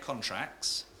 15-year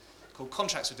contracts called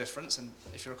contracts of difference, and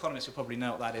if you're an economist, you'll probably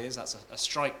know what that is. That's a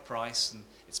strike price, and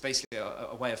it's basically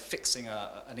a way of fixing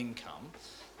an income.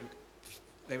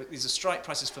 These are strike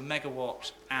prices for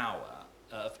megawatt hour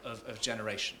of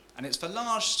generation. And it's for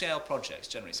large-scale projects,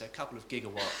 generally, so a couple of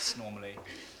gigawatts normally.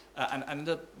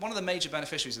 One of the major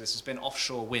beneficiaries of this has been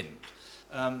offshore wind.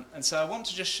 And so I want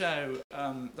to just show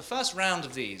the first round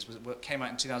of these came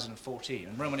out in 2014.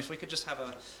 And Roman, if we could just have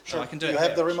a... Sure, I can do you it have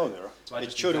here, the remote there. So I It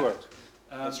just do should that. work.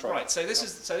 That's right. Right, so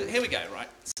here we go, right?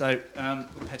 So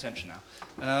pay attention now.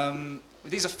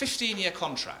 These are 15-year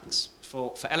contracts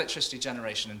for electricity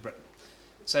generation in Britain.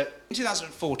 So in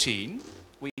 2014,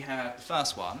 we had the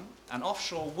first one, and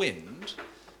offshore wind.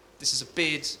 This is a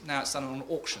bid, now it's done on an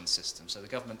auction system, so the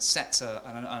government sets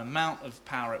an amount of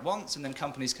power it wants, and then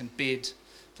companies can bid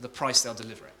for the price they'll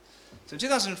deliver it. So in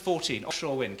 2014,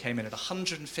 offshore wind came in at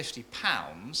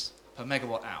 £150 per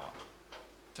megawatt hour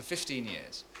for 15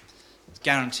 years. It's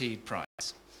guaranteed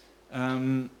price.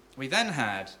 We then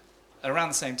had, around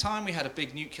the same time, we had a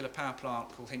big nuclear power plant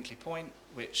called Hinkley Point,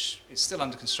 which is still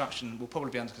under construction, will probably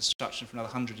be under construction for another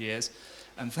 100 years,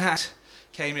 and that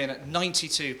came in at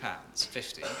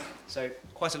 £92.50, so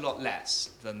quite a lot less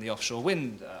than the offshore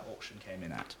wind auction came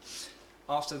in at.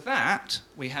 After that,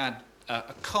 we had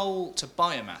a coal to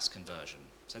biomass conversion.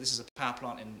 So this is a power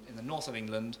plant in the north of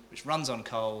England, which runs on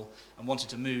coal and wanted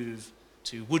to move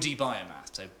to woody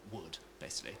biomass, so wood,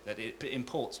 basically, that it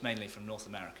imports mainly from North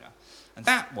America. And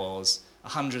that was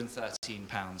 £113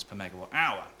 per megawatt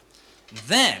hour. And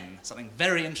then something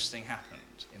very interesting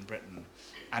happened in Britain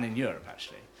and in Europe,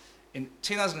 actually. In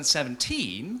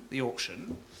 2017, the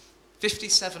auction,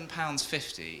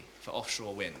 £57.50 for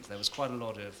offshore wind. There was quite a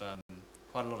lot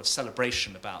of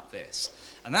celebration about this.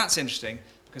 And that's interesting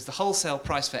because the wholesale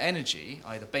price for energy,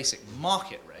 i.e. the basic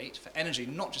market rate for energy,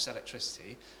 not just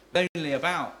electricity, only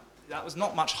about, that was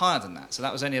not much higher than that. So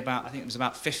that was only about, I think it was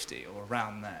about 50 or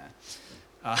around there.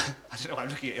 I don't know why I'm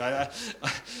looking at you.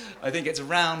 I think it's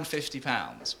around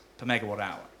 £50 per megawatt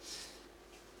hour.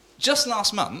 Just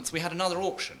last month, we had another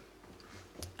auction.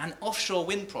 And offshore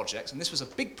wind projects, and this was a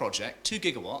big project, 2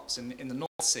 gigawatts in the North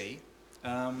Sea,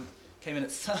 came in at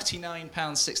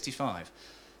 £39.65.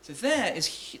 So that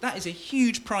is a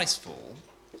huge price fall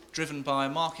driven by a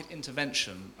market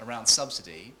intervention around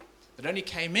subsidy that only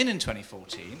came in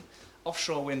 2014,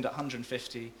 offshore wind at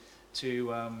 150 to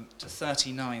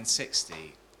 39.60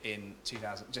 in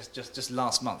 2000, just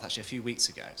last month, actually a few weeks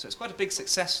ago. So it's quite a big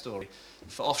success story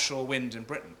for offshore wind in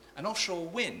Britain. And offshore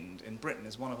wind in Britain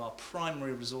is one of our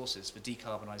primary resources for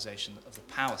decarbonisation of the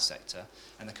power sector,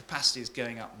 and the capacity is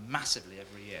going up massively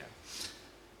every year.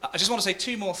 I just want to say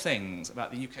two more things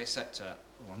about the UK sector.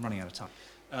 Oh, I'm running out of time.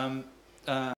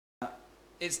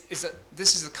 Is that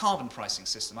this is the carbon pricing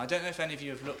system. I don't know if any of you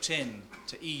have looked in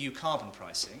to EU carbon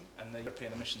pricing and the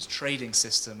European Emissions Trading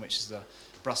System, which is the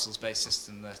Brussels-based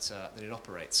system that it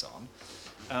operates on.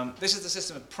 This is the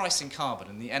system of pricing carbon,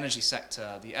 and the energy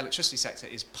sector, the electricity sector,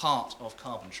 is part of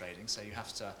carbon trading, so you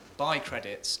have to buy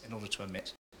credits in order to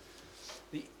emit.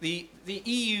 The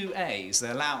EUAs,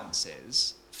 the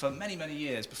allowances, for many, many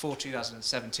years before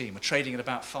 2017 were trading at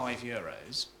about €5.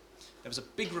 There was a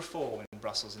big reform in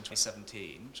Brussels in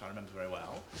 2017, which I remember very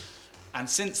well, and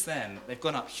since then they've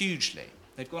gone up hugely.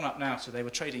 They've gone up now to, they were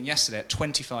trading yesterday at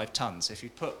 25 tonnes. So if you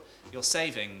put your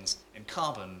savings in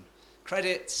carbon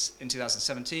credits in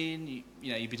 2017,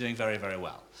 you'd be doing very, very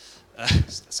well.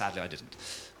 Sadly, I didn't.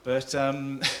 But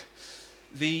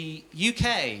the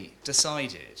UK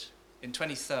decided in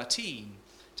 2013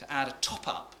 to add a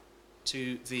top-up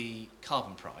to the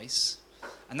carbon price,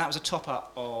 and that was a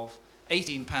top-up of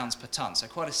 £18 per tonne, so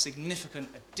quite a significant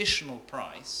additional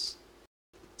price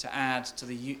to add to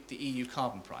the EU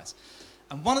carbon price.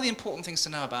 And one of the important things to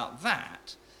know about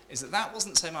that is that that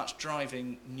wasn't so much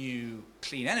driving new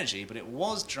clean energy, but it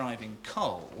was driving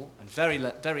coal, and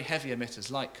very heavy emitters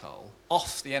like coal,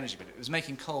 off the energy grid. It was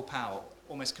making coal power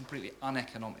almost completely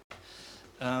uneconomic.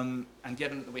 And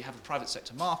given that we have a private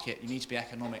sector market, you need to be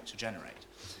economic to generate.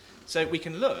 So we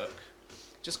can look,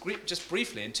 just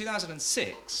briefly, in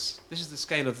 2006, this is the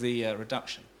scale of the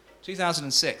reduction.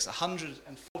 2006,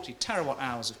 140 terawatt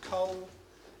hours of coal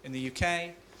in the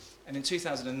UK, and in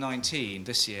 2019,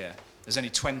 this year, there's only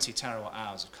 20 terawatt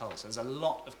hours of coal. So there's a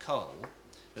lot of coal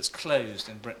that's closed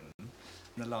in Britain in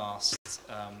the last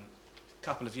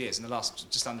couple of years, in the last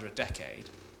just under a decade.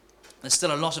 There's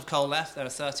still a lot of coal left. There are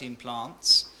 13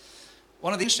 plants.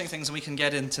 One of the interesting things, and we can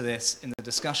get into this in the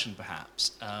discussion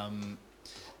perhaps,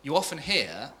 you often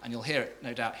hear, and you'll hear it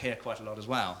no doubt here quite a lot as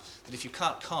well, that if you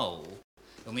cut coal,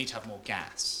 you'll need to have more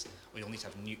gas, or you'll need to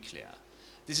have nuclear.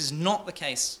 This is not the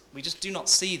case. We just do not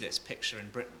see this picture in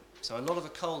Britain. So a lot of the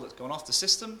coal that's gone off the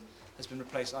system has been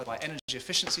replaced either by energy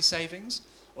efficiency savings,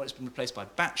 or it's been replaced by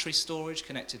battery storage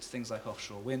connected to things like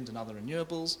offshore wind and other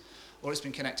renewables, or it's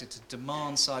been connected to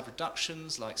demand-side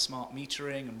reductions like smart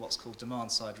metering and what's called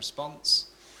demand-side response.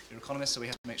 We're economists, so we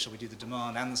have to make sure we do the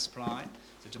demand and the supply.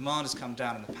 The demand has come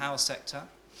down in the power sector.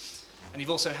 And you've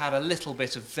also had a little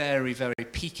bit of very, very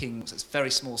peaking, so it's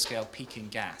very small scale peaking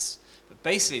gas. But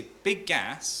basically, big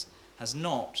gas has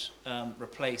not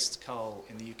replaced coal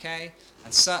in the UK,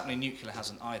 and certainly nuclear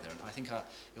hasn't either. And I think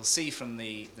you'll see from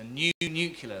the new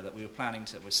nuclear that we're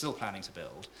still planning to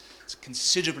build, it's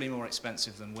considerably more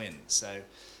expensive than wind. So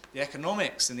the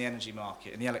economics in the energy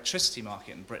market, in the electricity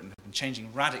market in Britain have been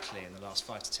changing radically in the last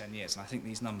 5 to 10 years, and I think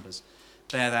these numbers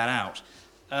bear that out.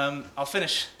 I'll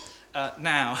finish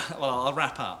now, well, I'll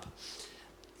wrap up.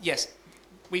 Yes,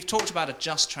 we've talked about a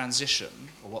just transition,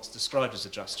 or what's described as a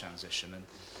just transition,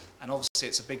 and obviously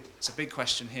it's a big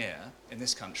question here in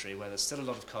this country where there's still a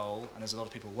lot of coal and there's a lot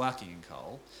of people working in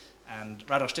coal. And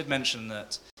Radoš did mention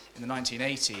that in the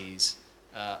 1980s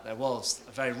there was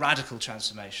a very radical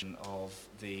transformation of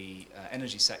the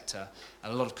energy sector,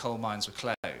 and a lot of coal mines were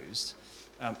closed.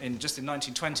 Just in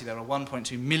 1920 there were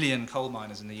 1.2 million coal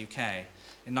miners in the UK.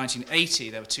 In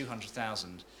 1980 there were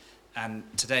 200,000, and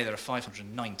today there are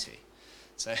 590.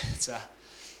 So it's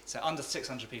under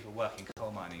 600 people working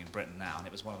coal mining in Britain now, and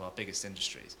it was one of our biggest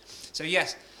industries. So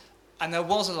yes, and there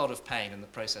was a lot of pain in the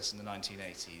process in the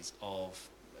 1980s of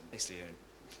basically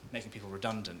making people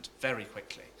redundant very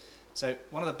quickly. So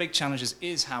one of the big challenges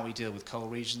is how we deal with coal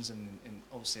regions, and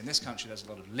obviously in this country there's a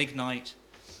lot of lignite,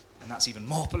 and that's even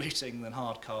more polluting than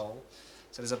hard coal.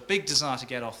 So there's a big desire to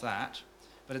get off that,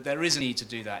 but there is a need to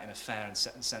do that in a fair and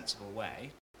sensible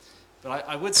way. But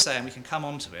I would say, and we can come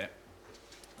on to it,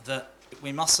 that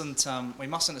we mustn't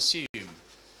assume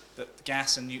that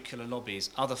gas and nuclear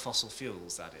lobbies, other fossil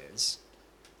fuels that is,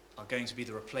 are going to be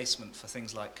the replacement for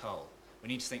things like coal. We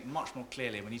need to think much more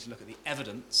clearly. We need to look at the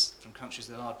evidence from countries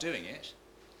that are doing it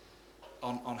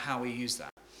on how we use that.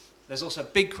 There's also a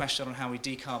big question on how we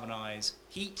decarbonise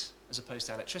heat as opposed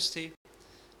to electricity.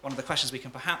 One of the questions we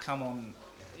can perhaps come on,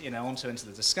 into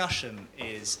the discussion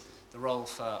is the role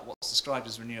for what's described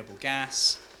as renewable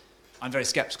gas. I'm very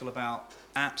sceptical about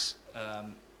that.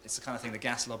 It's the kind of thing the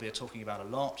gas lobby are talking about a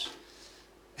lot.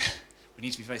 We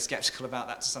need to be very sceptical about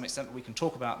that to some extent, but we can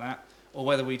talk about that. Or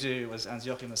whether we do, as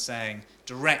Jochen was saying,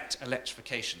 direct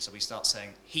electrification. So we start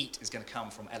saying heat is going to come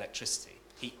from electricity,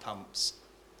 heat pumps,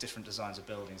 different designs of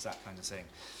buildings, that kind of thing.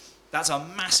 That's a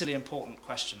massively important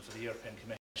question for the European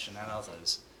Commission and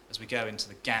others as we go into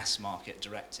the gas market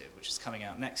directive, which is coming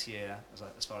out next year,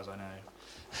 as far as I know.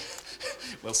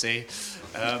 We'll see.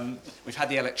 We've had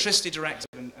the electricity directive,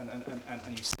 and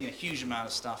you've seen a huge amount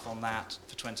of stuff on that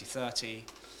for 2030.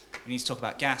 We need to talk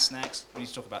about gas next. We need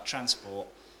to talk about transport.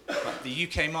 But the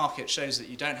UK market shows that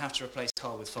you don't have to replace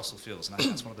coal with fossil fuels, and I think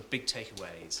that's one of the big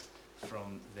takeaways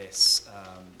from this,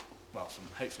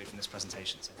 hopefully from this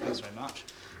presentation. So thanks very much.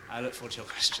 I look forward to your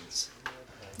questions.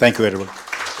 Thank you, Edward.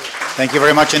 Thank you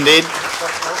very much indeed.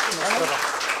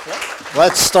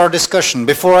 Let's start discussion.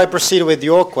 Before I proceed with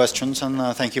your questions, and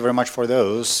thank you very much for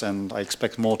those, and I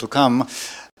expect more to come.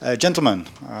 Gentlemen,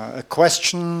 a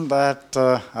question that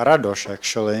Radoš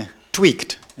actually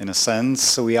tweaked, in a sense.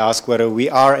 So we ask whether we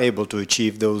are able to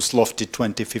achieve those lofty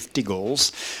 2050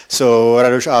 goals. So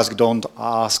Radoš asked, don't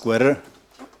ask whether,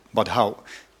 but how.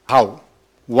 How?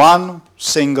 One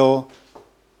single,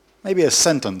 maybe a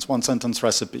sentence, one sentence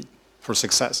recipe for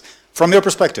success. From your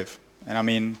perspective. And I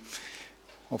mean,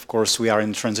 of course, we are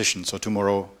in transition, so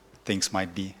tomorrow things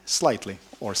might be slightly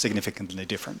or significantly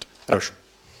different. Radoš.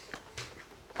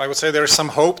 I would say there is some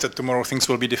hope that tomorrow things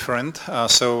will be different.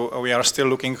 So we are still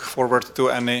looking forward to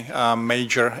any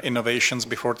major innovations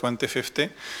before 2050.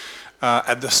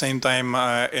 At the same time,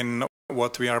 in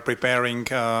what we are preparing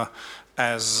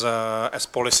as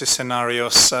policy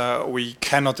scenarios, we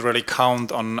cannot really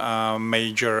count on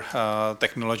major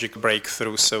technological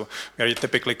breakthroughs. So we are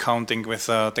typically counting with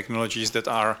technologies that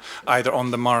are either on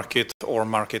the market or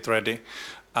market ready.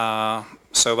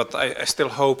 But I still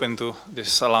hope into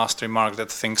this last remark that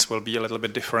things will be a little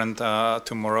bit different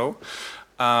tomorrow.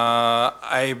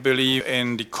 I believe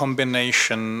in the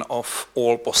combination of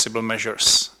all possible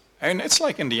measures. And it's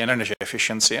like in the energy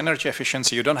efficiency. Energy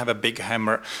efficiency, you don't have a big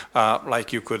hammer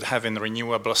like you could have in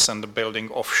renewables and building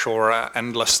offshore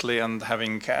endlessly and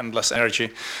having endless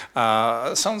energy.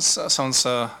 Sounds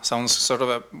sort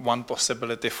of one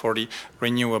possibility for the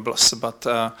renewables. But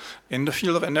in the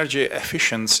field of energy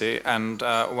efficiency, and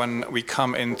when we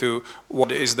come into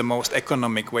what is the most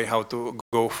economic way how to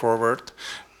go forward,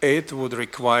 it would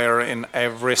require in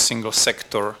every single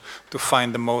sector to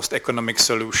find the most economic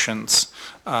solutions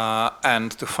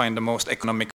and to find the most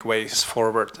economic ways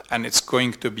forward. And it's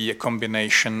going to be a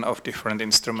combination of different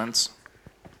instruments.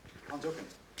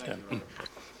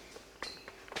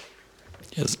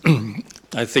 Yes,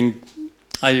 I think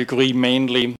I agree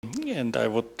mainly, and I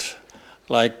would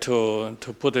like to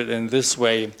put it in this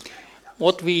way.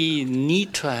 What we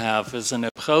need to have is an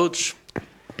approach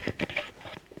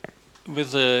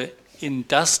with an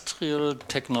industrial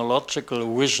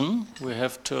technological vision. We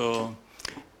have to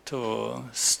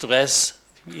stress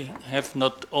we have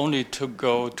not only to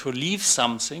go to leave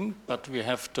something, but we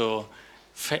have to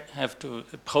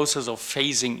a process of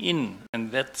phasing in,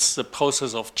 and that's the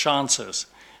process of chances,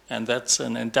 and that's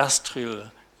an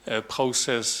industrial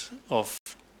process of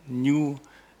new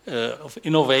of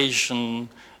innovation,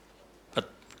 but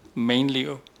mainly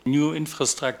new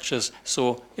infrastructures.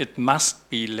 So it must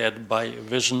be led by a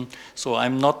vision. So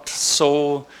I'm not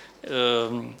so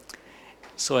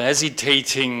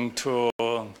hesitating to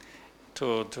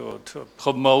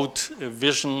promote a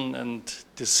vision and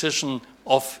decision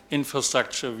of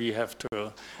infrastructure. We have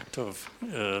to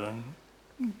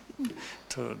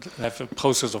have a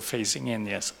process of phasing in.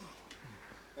 Yes.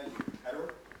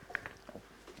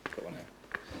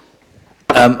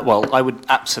 Well, I would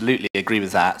absolutely agree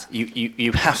with that.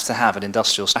 You have to have an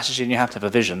industrial strategy and you have to have a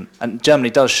vision. And Germany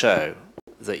does show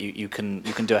that you can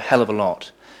do a hell of a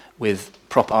lot with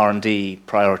proper R&D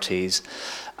priorities.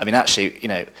 I mean, actually, you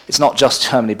know, it's not just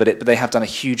Germany, but they have done a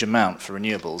huge amount for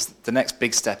renewables. The next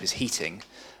big step is heating,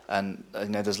 and you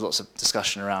know, there's lots of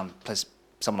discussion around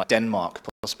someone like Denmark,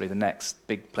 possibly the next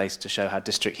big place to show how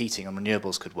district heating and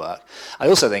renewables could work. I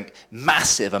also think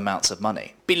massive amounts of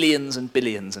money, billions and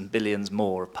billions and billions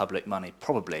more of public money,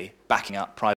 probably backing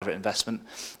up private investment,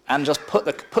 and just put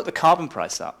the carbon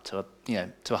price up to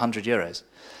to €100.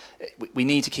 We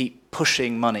need to keep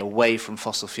pushing money away from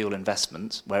fossil fuel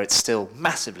investments, where it's still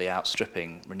massively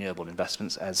outstripping renewable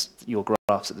investments, as your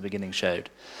graphs at the beginning showed.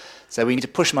 So we need to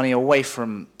push money away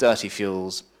from dirty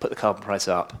fuels, put the carbon price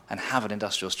up, and have an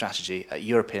industrial strategy at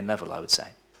European level, I would say.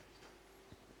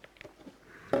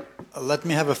 Let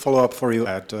me have a follow-up for you.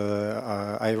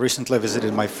 I recently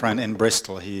visited my friend in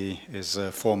Bristol. He is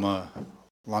a former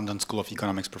London School of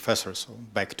Economics professor, so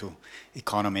back to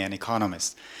economy and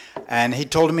economists. And he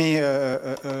told me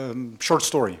a short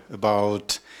story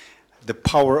about the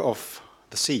power of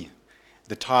the sea,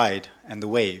 the tide and the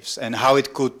waves, and how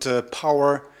it could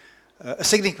power a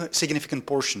significant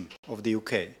portion of the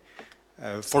UK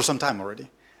for some time already.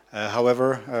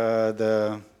 However,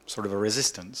 the sort of a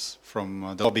resistance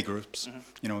from the lobby groups,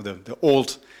 you know, the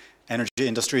old energy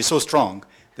industry is so strong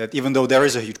that even though there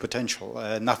is a huge potential,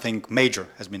 nothing major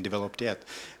has been developed yet.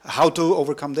 How to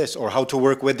overcome this, or how to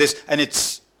work with this? And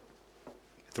it's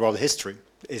throughout history,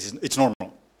 it's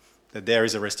normal that there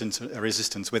is a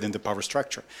resistance within the power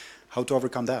structure. How to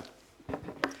overcome that?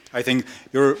 I think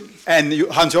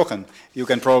Hans Jochen, you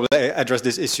can probably address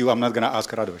this issue. I'm not going to ask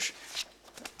Radoš.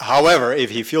 However, if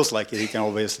he feels like it, he can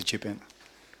obviously chip in.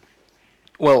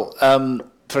 Well,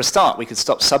 for a start, we could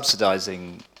stop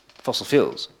subsidizing fossil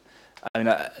fuels. I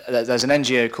mean, there's an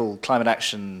NGO called Climate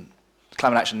Action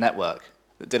Network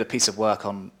that did a piece of work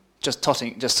on just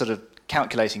sort of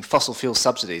calculating fossil fuel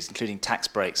subsidies, including tax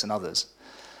breaks and others.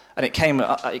 And it came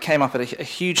up at a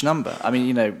huge number. I mean,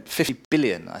 you know, 50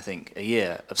 billion, I think, a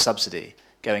year of subsidy,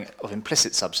 of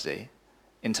implicit subsidy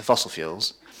into fossil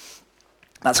fuels.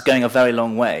 That's going a very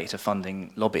long way to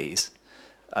funding lobbies.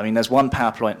 I mean, there's one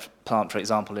power plant, for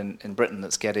example, in Britain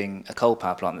that's getting, a coal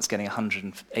power plant that's getting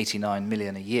 189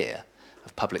 million a year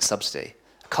of public subsidy.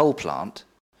 A coal plant,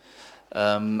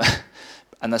 and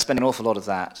they're spending an awful lot of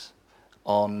that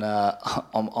on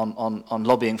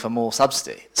lobbying for more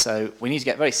subsidy. So we need to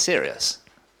get very serious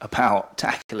about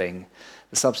tackling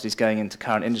the subsidies going into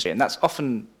current industry, and that's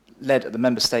often led at the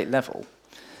member state level.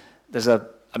 I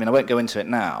mean, I won't go into it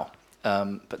now,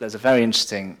 but there's a very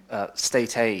interesting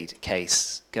state aid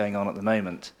case going on at the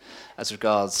moment as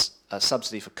regards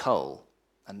subsidy for coal,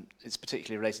 and it's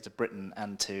particularly related to Britain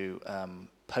and to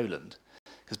Poland.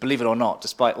 Because believe it or not,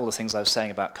 despite all the things I was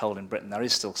saying about coal in Britain, there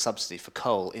is still subsidy for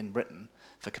coal in Britain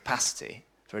for capacity,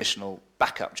 for additional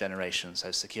backup generation,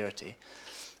 so security.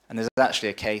 And there's actually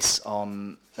a case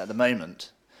on, at the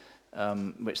moment,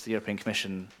 which the European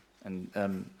Commission and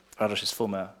Radoš's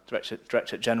former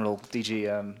Director General,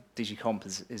 DG Comp,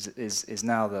 is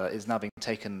now being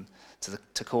taken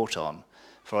to court on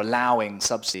for allowing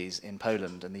subsidies in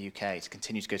Poland and the UK to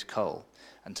continue to go to coal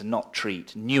and to not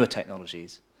treat newer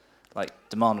technologies like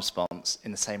demand response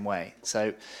in the same way.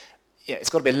 So, yeah, it's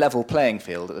got to be a level playing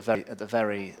field at the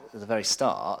very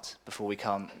start before we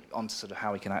come on to sort of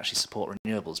how we can actually support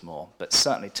renewables more. But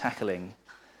certainly tackling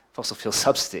fossil fuel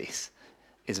subsidies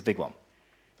is a big one.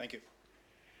 Thank you.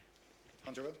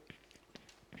 Andrew?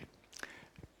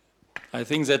 I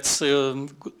think that's a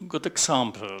good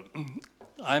example.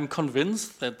 I'm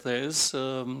convinced that there is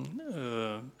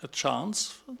a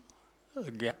chance,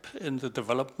 a gap in the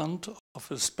development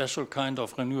of a special kind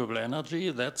of renewable energy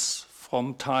that's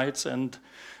from tides and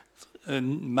a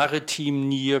maritime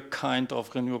near kind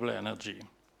of renewable energy.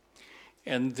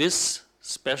 And this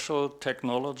special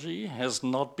technology has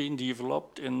not been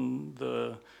developed in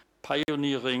the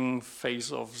pioneering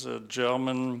phase of the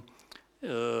German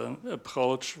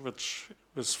approach, which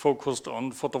was focused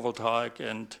on photovoltaic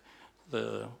and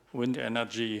the wind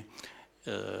energy,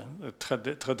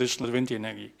 traditional wind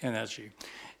energy.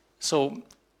 So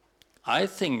I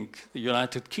think the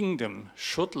United Kingdom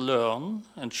should learn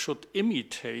and should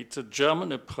imitate the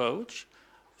German approach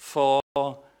for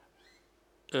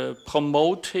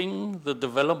promoting the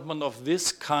development of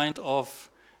this kind of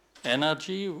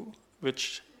energy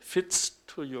which fits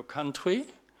to your country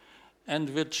and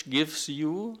which gives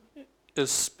you a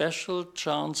special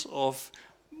chance of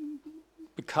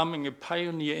becoming a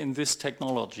pioneer in this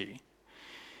technology.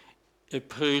 A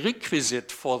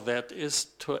prerequisite for that is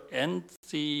to end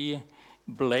the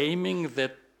blaming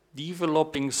that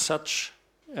developing such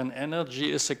an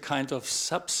energy is a kind of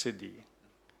subsidy.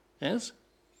 Yes?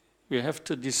 We have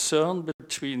to discern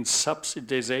between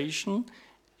subsidization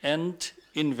and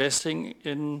investing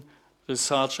in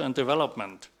research and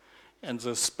development. And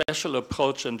the special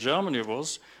approach in Germany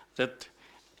was that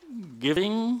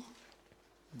giving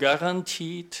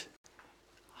guaranteed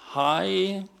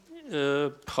high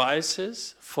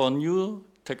prices for new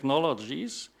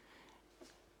technologies,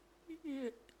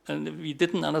 and we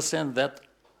didn't understand that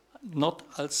not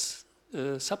as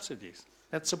subsidies.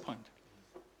 That's the point.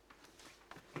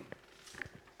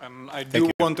 I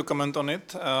do want to comment on it.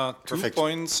 2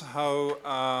 points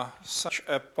how such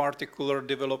a particular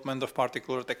development of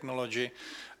particular technology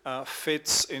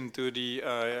fits into the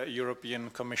European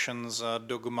Commission's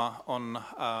dogma on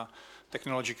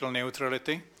technological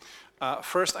neutrality.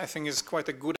 First, I think is quite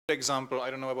a good example, I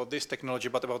don't know about this technology,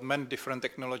 but about many different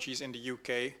technologies in the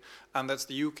UK, and that's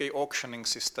the UK auctioning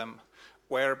system,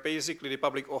 where basically the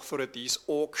public authorities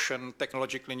auction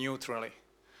technologically neutrally.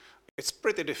 It's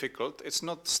pretty difficult, it's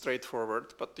not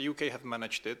straightforward, but the UK have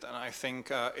managed it, and I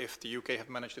think if the UK have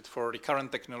managed it for the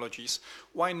current technologies,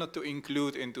 why not to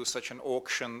include into such an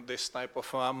auction this type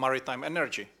of maritime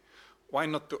energy? Why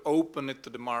not to open it to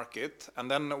the market, and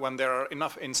then when there are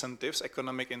enough incentives,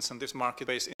 economic incentives,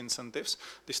 market-based incentives,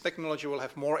 this technology will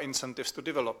have more incentives to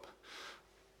develop.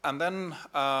 And then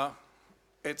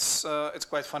it's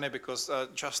quite funny because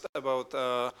just about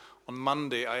on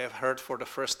Monday I have heard for the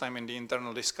first time in the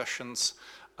internal discussions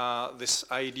this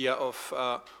idea of,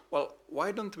 well,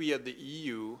 why don't we at the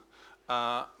EU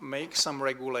make some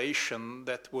regulation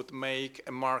that would make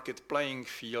a market playing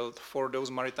field for those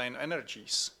maritime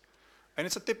energies? And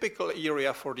it's a typical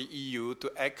area for the EU to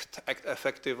act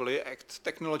effectively, act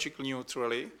technologically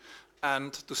neutrally,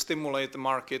 and to stimulate the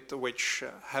market which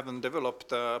haven't developed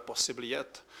possibly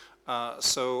yet.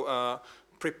 So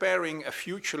preparing a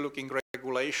future-looking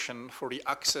regulation for the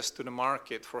access to the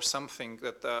market for something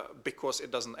that, because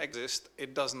it doesn't exist,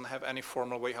 it doesn't have any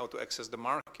formal way how to access the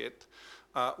market,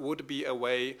 would be a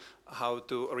way how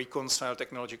to reconcile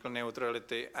technological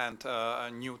neutrality and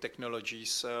new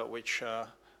technologies which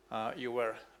you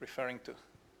were referring to.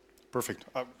 Perfect.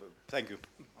 Thank you.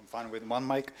 I'm fine with one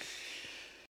mic.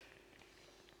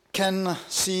 Can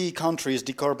C countries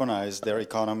decarbonize their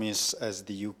economies as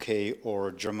the UK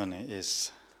or Germany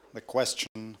is the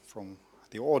question from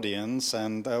the audience,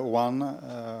 and the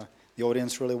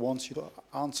audience really wants you to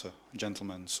answer,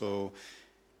 gentlemen. So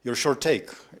your short take.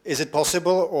 Is it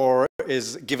possible, or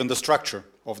is, given the structure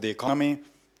of the economy,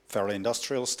 fairly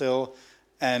industrial still,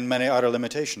 and many other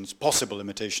limitations, possible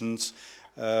limitations,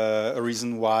 a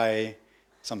reason why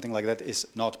something like that is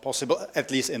not possible,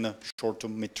 at least in a short to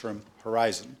mid-term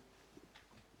horizon?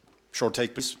 Short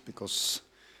take, please, because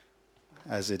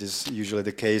as it is usually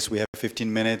the case, we have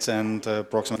 15 minutes and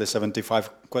approximately 75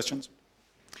 questions.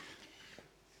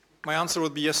 My answer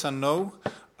would be yes and no.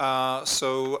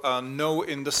 No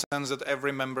in the sense that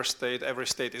every member state, every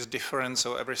state is different,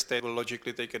 so every state will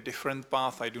logically take a different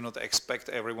path. I do not expect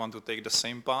everyone to take the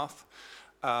same path.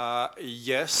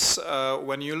 Yes,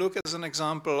 when you look as an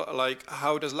example, like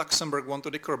how does Luxembourg want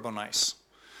to decarbonize?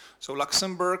 So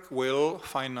Luxembourg will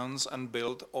finance and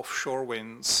build offshore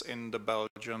winds in the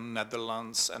Belgian,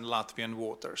 Netherlands and Latvian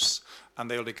waters, and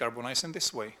they will decarbonize in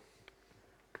this way.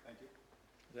 Thank you.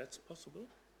 That's possible?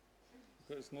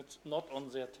 Because it's not on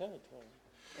their territory.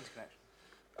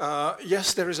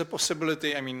 Yes, there is a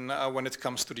possibility. I mean, when it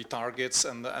comes to the targets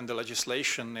and the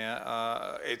legislation,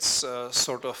 it's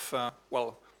sort of,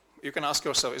 well, you can ask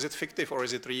yourself, is it fictive or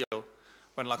is it real?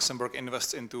 when Luxembourg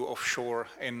invests into offshore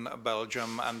in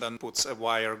Belgium and then puts a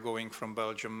wire going from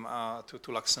Belgium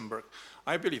to Luxembourg.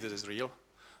 I believe it is real,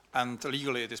 and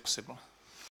legally it is possible.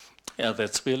 Yeah,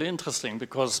 that's really interesting,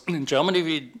 because in Germany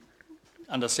we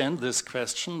understand this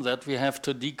question that we have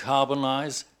to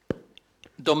decarbonize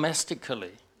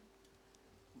domestically,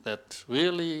 that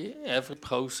really every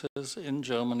process in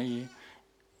Germany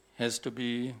has to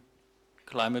be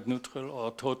climate neutral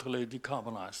or totally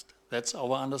decarbonized. That's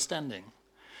our understanding.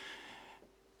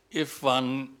 If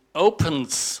one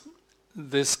opens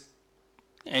this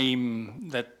aim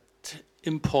that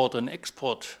import and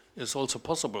export is also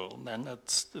possible, then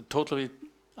it's a totally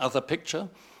other picture,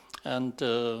 and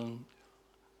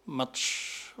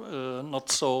much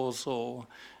not so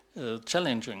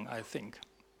challenging, I think.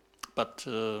 But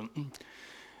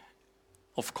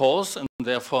of course, and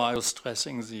therefore I was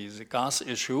stressing the gas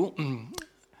issue,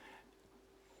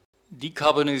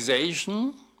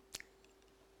 decarbonization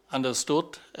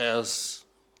understood as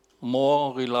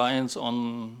more reliance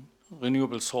on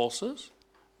renewable sources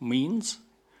means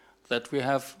that we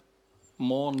have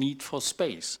more need for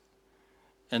space.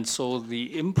 And so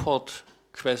the import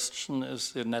question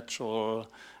is the natural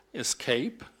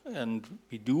escape, and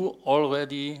we do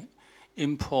already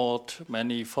import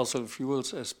many fossil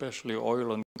fuels, especially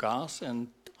oil and gas, and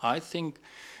I think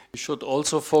we should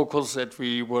also focus that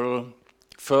we will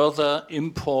further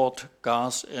import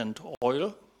gas and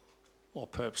oil, or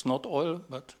perhaps not oil,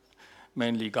 but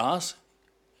mainly gas,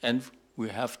 and we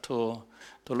have to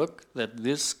look that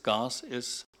this gas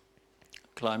is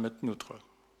climate neutral.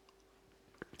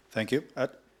 Thank you. Ed?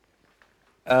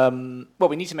 Well,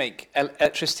 we need to make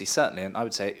electricity, certainly, and I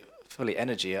would say fully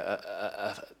energy,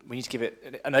 we need to give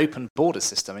it an open border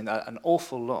system. I mean, an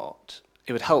awful lot.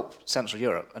 It would help Central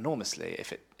Europe enormously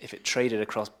if it traded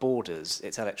across borders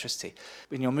its electricity.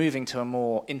 When you're moving to a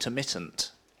more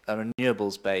intermittent,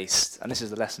 renewables-based, and this is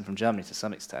the lesson from Germany to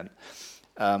some extent,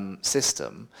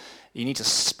 system, you need to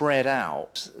spread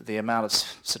out the amount of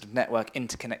sort of network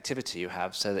interconnectivity you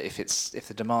have, so that if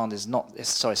the demand is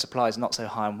supply is not so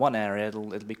high in one area, it'll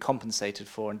be compensated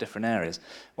for in different areas.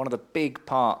 One of the big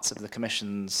parts of the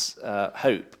Commission's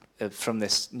hope from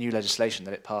this new legislation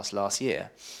that it passed last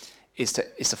year is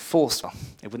to force, well,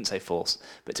 I wouldn't say force,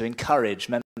 but to encourage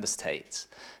member states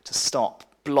to stop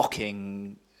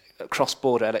blocking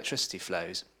cross-border electricity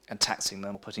flows and taxing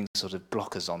them or putting sort of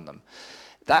blockers on them.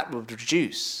 That would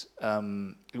reduce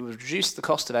the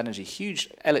cost of energy, huge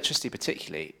electricity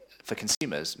particularly for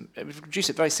consumers. It would reduce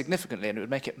it very significantly, and it would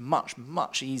make it much,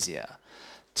 much easier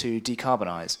to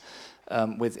decarbonise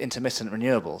with intermittent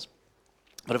renewables.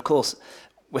 But of course,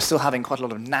 we're still having quite a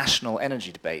lot of national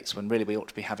energy debates when really we ought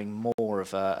to be having more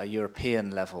of a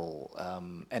European level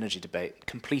energy debate,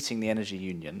 completing the energy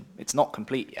union. It's not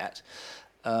complete yet.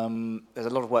 There's a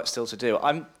lot of work still to do.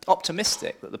 I'm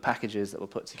optimistic that the packages that were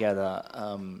put together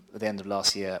at the end of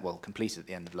last year, well, completed at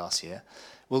the end of last year,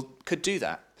 could do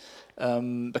that.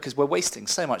 Because we're wasting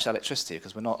so much electricity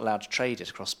because we're not allowed to trade it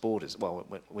across borders. Well,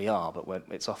 we are, but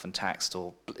it's often taxed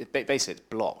or basically it's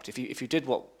blocked. If you did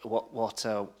what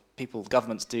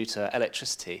governments do to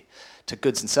electricity, to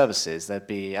goods and services, there'd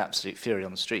be absolute fury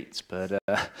on the streets. But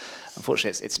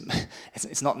unfortunately,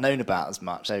 it's not known about as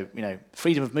much. So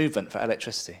freedom of movement for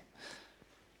electricity.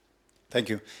 Thank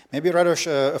you. Maybe Radoš,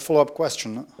 a follow-up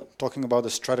question, talking about the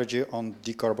strategy on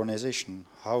decarbonization.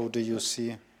 How do you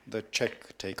see the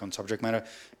Czech take on subject matter,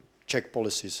 Czech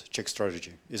policies, Czech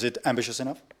strategy? Is it ambitious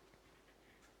enough?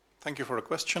 Thank you for the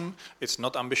question. It's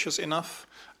not ambitious enough,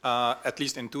 at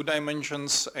least in two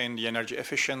dimensions, in the energy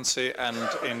efficiency and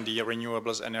in the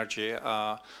renewables energy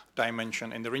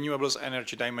dimension. In the renewables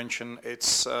energy dimension,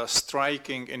 it's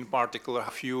striking in particular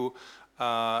how few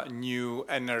new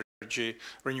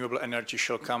renewable energy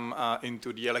shall come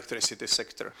into the electricity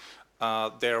sector.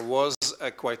 There was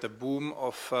quite a boom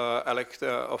of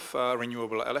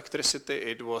renewable electricity.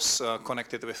 It was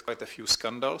connected with quite a few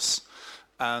scandals.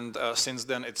 And since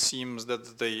then, it seems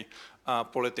that the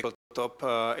political top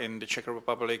in the Czech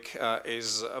Republic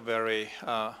is very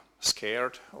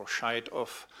scared or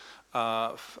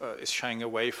is shying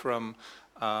away from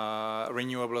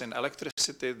renewables in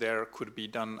electricity. There could be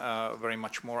done very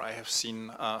much more. I have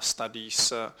seen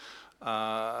studies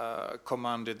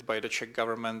commanded by the Czech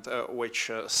government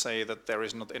which say that there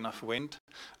is not enough wind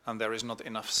and there is not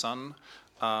enough sun.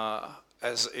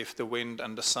 As if the wind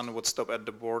and the sun would stop at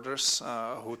the borders.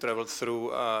 Who traveled through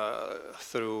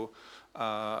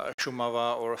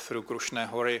Šumava or through Krušné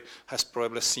hory has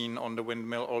probably seen all the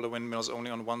windmills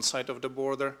only on one side of the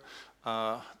border.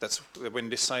 That's the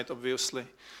windy side, obviously.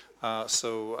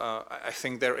 I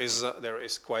think there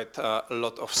is quite a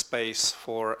lot of space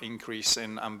for increase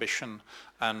in ambition,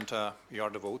 and you are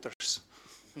the voters.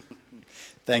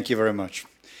 Thank you very much.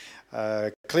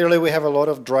 Clearly we have a lot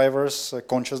of drivers,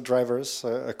 conscious drivers.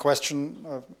 A question,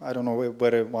 I don't know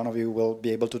whether one of you will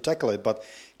be able to tackle it, but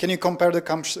can you compare the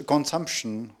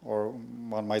consumption, or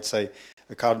one might say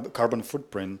a carbon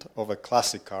footprint of a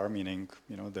classic car, meaning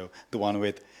the one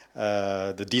with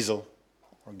the diesel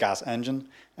or gas engine,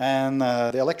 and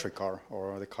the electric car,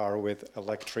 or the car with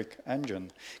electric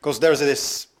engine? Because there's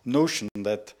this notion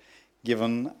that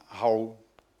given how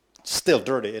still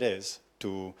dirty it is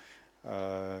to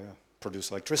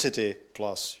produce electricity,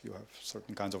 plus you have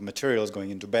certain kinds of materials going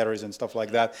into batteries and stuff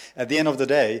like that, at the end of the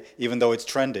day, even though it's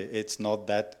trendy, it's not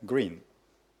that green.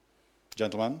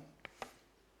 Gentlemen?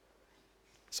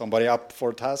 Somebody up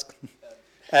for a task?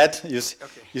 Ed, you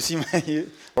see me?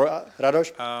 Or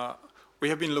Radoš? We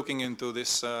have been looking into this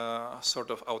sort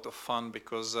of out of fun,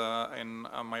 because in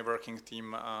my working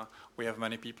team we have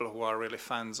many people who are really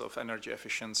fans of energy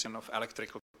efficiency and of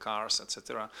electrical cars,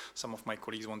 etc. Some of my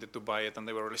colleagues wanted to buy it, and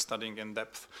they were really studying in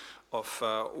depth of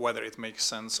whether it makes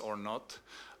sense or not.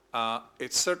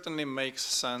 It certainly makes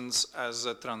sense as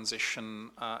a transition,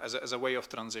 as a way of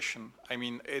transition. I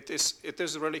mean, it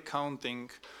is really counting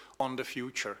on the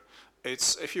future.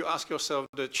 It's, if you ask yourself,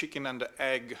 the chicken and the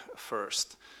egg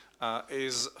first.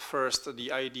 Is first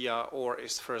the idea, or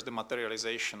is first the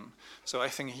materialization? So I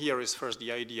think here is first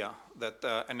the idea that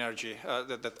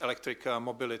that electric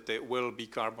mobility will be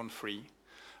carbon free,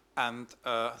 and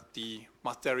the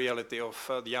materiality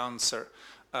of the answer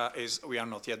is we are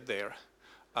not yet there.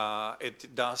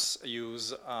 It does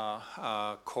use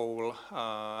coal,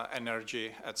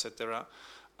 energy, etc.,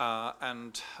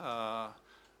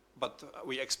 but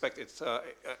we expect it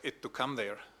to come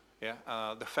there.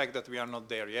 Yeah, the fact that we are not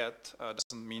there yet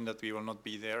doesn't mean that we will not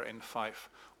be there in 5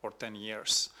 or 10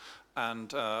 years.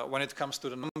 And when it comes to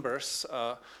the numbers,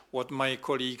 what my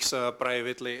colleagues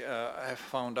privately have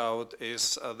found out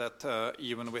is that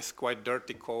even with quite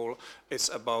dirty coal, it's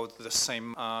about the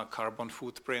same carbon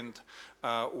footprint.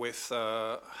 With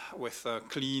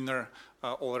cleaner,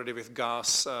 already with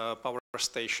gas power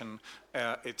station,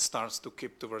 it starts to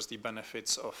keep towards the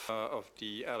benefits of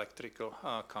the electrical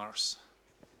cars.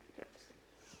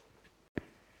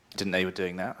 Didn't know you were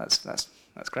doing that.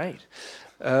 That's great.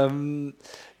 You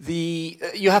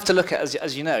have to look at,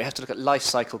 as you know, you have to look at life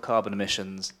cycle carbon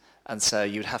emissions, and so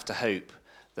you'd have to hope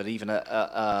that even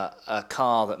a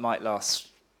car that might last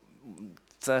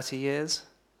 30 years,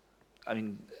 I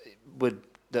mean, an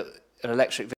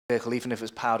electric vehicle, even if it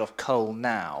was powered off coal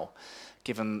now,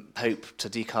 given hope to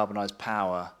decarbonise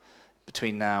power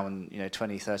between now and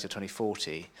 2030 or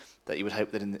 2040. That you would hope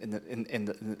that in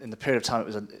the period of time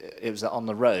it was on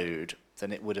the road,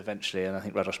 then it would eventually, and I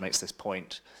think Radoš makes this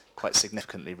point, quite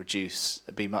significantly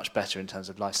be much better in terms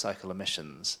of life cycle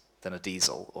emissions than a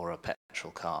diesel or a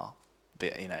petrol car.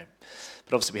 But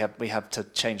obviously we have to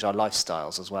change our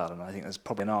lifestyles as well, and I think there's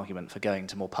probably an argument for going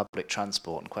to more public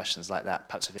transport and questions like that.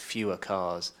 Perhaps if fewer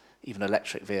cars, even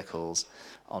electric vehicles,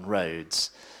 on roads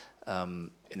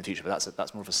in the future. But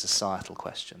that's more of a societal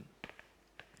question.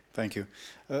 Thank you.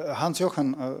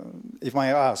 Hans-Jochen, if I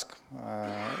ask,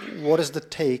 what is the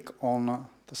take on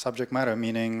the subject matter,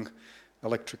 meaning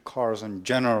electric cars and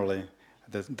generally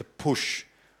the push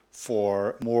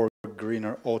for more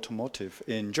greener automotive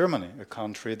in Germany, a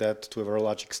country that to a very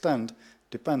large extent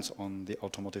depends on the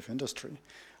automotive industry?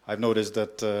 I've noticed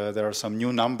that there are some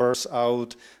new numbers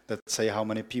out that say how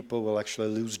many people will actually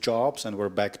lose jobs, and we're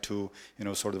back to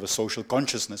sort of a social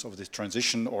consciousness of this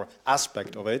transition or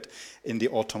aspect of it in the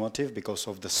automotive because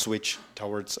of the switch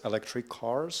towards electric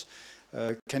cars.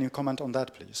 Can you comment on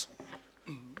that, please?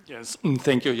 Yes,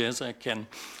 thank you. Yes, I can.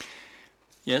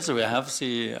 Yes, we have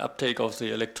the uptake of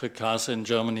the electric cars in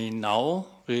Germany now,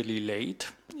 really late,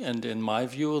 and in my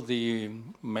view, the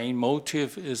main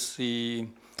motive is the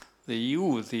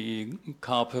EU, the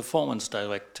Car Performance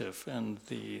Directive, and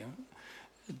the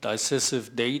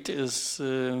decisive date is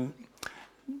the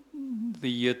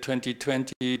year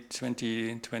 2020,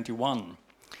 2021.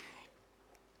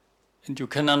 And you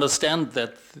can understand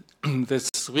that this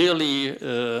is really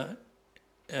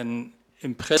an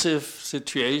impressive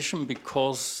situation,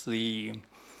 because the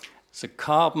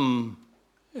carbon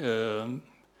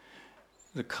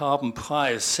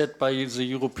price set by the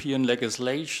European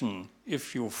legislation,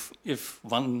 if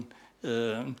one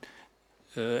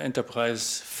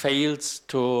enterprise fails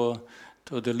to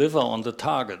deliver on the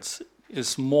targets,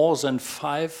 is more than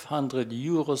 500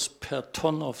 euros per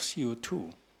ton of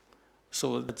CO2.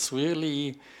 So it's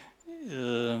really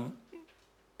a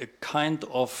kind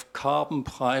of carbon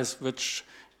price which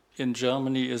in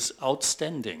Germany is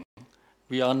outstanding.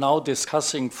 We are now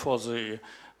discussing for the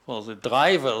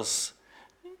drivers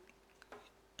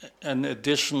an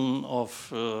addition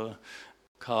of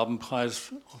carbon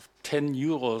price of 10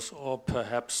 euros or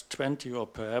perhaps 20 or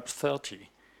perhaps 30.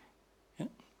 Yeah?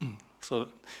 So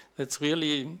that's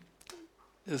really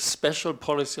a special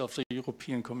policy of the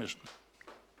European Commission.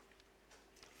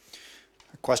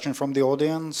 A question from the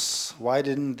audience. Why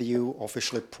didn't the EU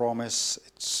officially promise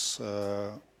its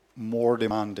more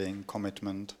demanding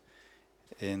commitment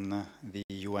in the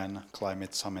UN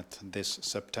Climate Summit this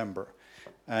September?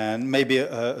 And maybe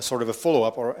a sort of a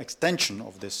follow-up or extension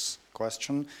of this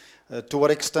question. To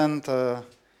what extent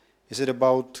is it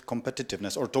about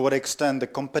competitiveness, or to what extent the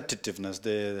competitiveness,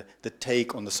 the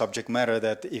take on the subject matter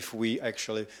that if we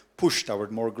actually push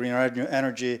toward more green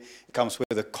energy, it comes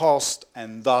with a cost,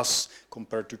 and thus,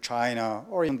 compared to China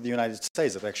or even the United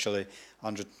States, that actually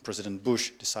under President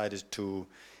Bush decided to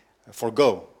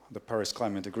forgo the Paris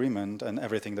Climate Agreement and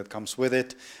everything that comes with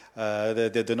it.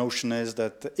 The notion is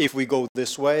that if we go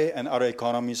this way and other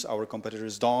economies, our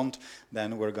competitors don't,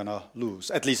 then we're going to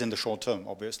lose, at least in the short term,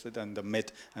 obviously. Then the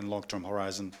mid and long-term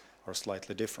horizon are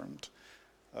slightly different.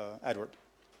 Edward,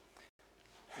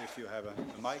 if you have a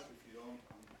mic, if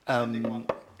you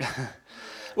don't.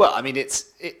 Well, I mean,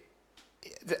 there's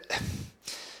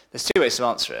two ways to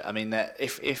answer it. I mean,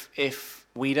 if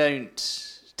we don't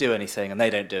do anything and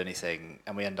they don't do anything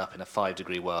and we end up in a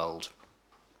 5-degree world,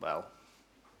 well,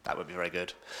 that would be very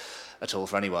good at all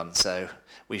for anyone. So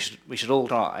we should all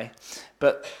try.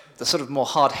 But the sort of more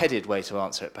hard-headed way to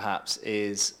answer it perhaps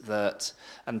is that,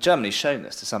 and Germany's shown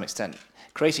this to some extent,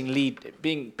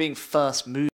 being first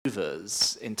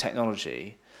movers in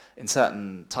technology, in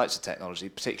certain types of technology,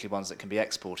 particularly ones that can be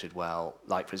exported well,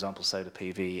 like for example solar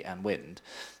PV and wind,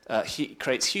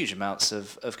 creates huge amounts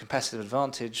of competitive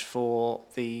advantage for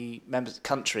the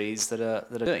countries that are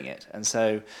doing it. And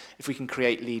so, if we can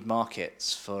create lead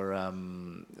markets for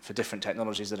different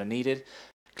technologies that are needed,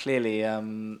 clearly,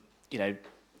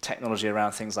 technology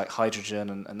around things like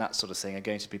hydrogen and that sort of thing are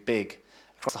going to be big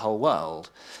across the whole world.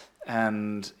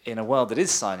 And in a world that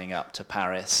is signing up to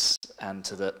Paris and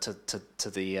to the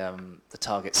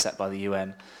targets set by the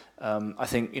UN, I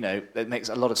think it makes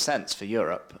a lot of sense for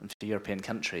Europe and for European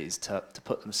countries to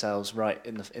put themselves right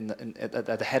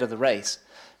at the head of the race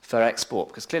for export,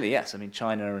 because clearly, yes, I mean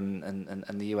China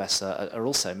and the US are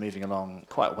also moving along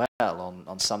quite well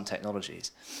on some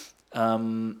technologies.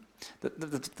 The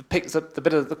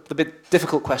bit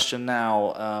difficult question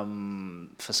now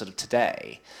for sort of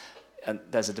today. And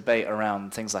there's a debate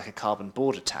around things like a carbon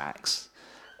border tax,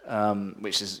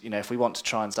 which is, if we want to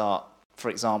try and start, for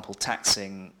example,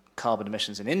 taxing carbon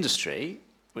emissions in industry,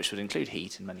 which would include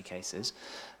heat in many cases,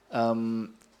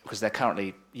 because they're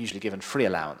currently usually given free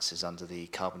allowances under the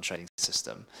carbon trading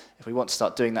system. If we want to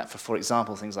start doing that for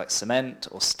example, things like cement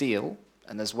or steel,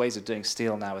 and there's ways of doing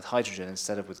steel now with hydrogen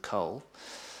instead of with coal,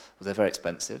 well, they're very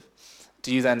expensive.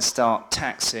 Do you then start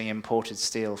taxing imported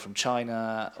steel from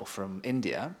China or from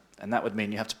India? And that would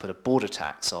mean you have to put a border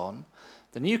tax on.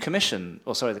 The new commission,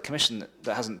 the commission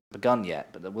that hasn't begun yet,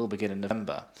 but that will begin in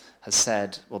November, has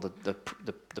said, well,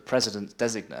 the president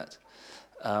designate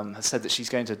has said that she's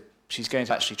going to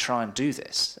actually try and do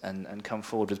this and come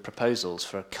forward with proposals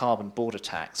for a carbon border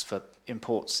tax for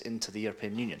imports into the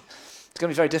European Union. It's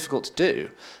going to be very difficult to do,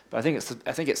 but I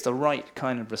think it's the right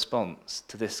kind of response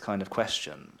to this kind of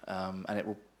question,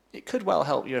 and it could well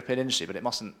help European industry, but it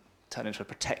mustn't turn into a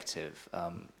protective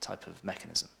type of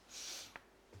mechanism.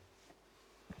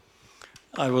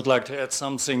 I would like to add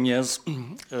something, yes.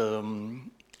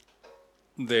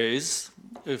 There is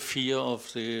a fear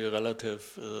of the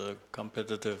relative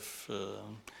competitive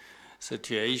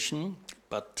situation,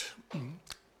 but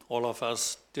all of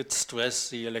us did stress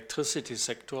the electricity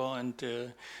sector, and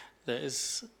there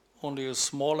is only a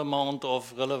small amount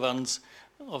of relevance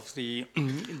of the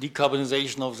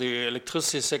decarbonization of the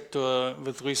electricity sector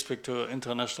with respect to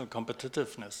international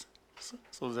competitiveness.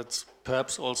 So that's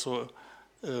perhaps also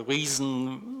a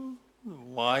reason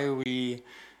why we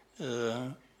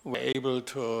were able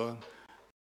to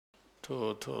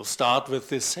start with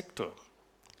this sector.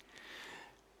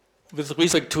 With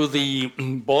respect to the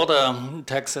border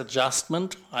tax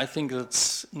adjustment, I think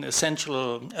it's an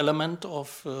essential element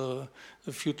of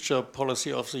the future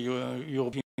policy of the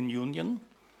European Union.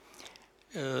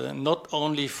 Not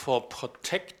only for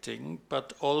protecting,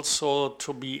 but also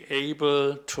to be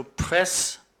able to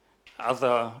press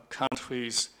other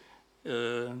countries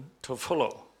to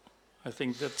follow. I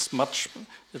think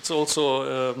it's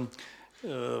also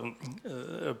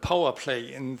a power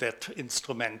play in that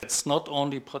instrument. It's not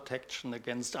only protection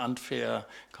against unfair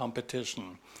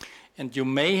competition. And you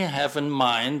may have in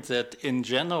mind that in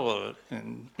general,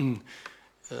 in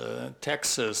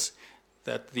taxes,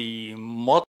 that the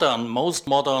most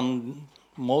modern,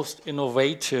 most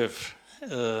innovative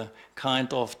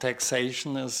kind of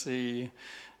taxation is the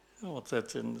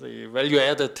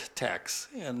value-added tax.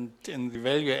 And in the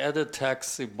value-added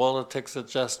tax, the border tax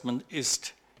adjustment is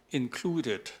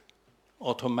included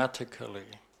automatically.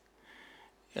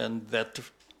 And that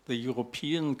the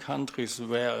European countries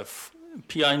were a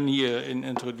pioneer in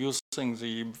introducing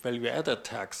the value-added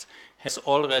tax has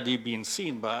already been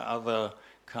seen by other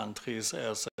countries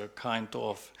as a kind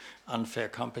of unfair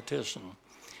competition.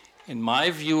 In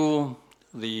my view,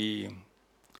 the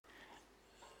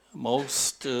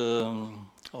most, or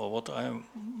what I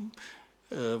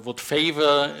would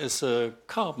favor is a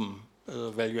carbon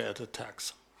value-added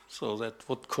tax. So that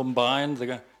would combine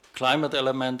the climate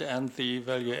element and the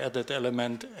value-added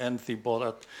element and the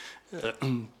border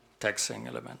taxing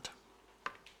element.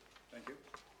 Thank you.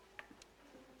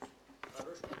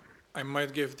 I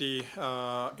might give the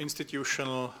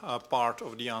institutional part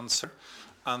of the answer,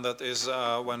 and that is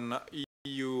when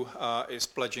EU is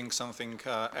pledging something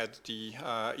at the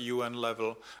UN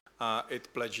level,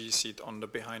 it pledges it on the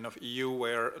behind of EU,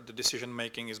 where the decision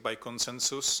making is by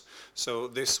consensus. So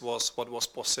this was what was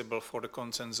possible for the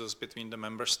consensus between the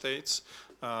member states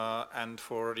and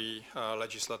for the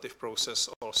legislative process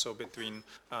also between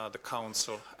the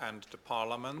Council and the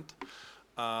Parliament.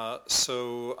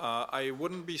 So I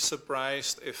wouldn't be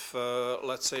surprised if,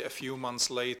 let's say, a few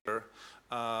months later,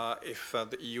 if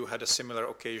the EU had a similar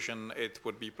occasion, it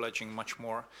would be pledging much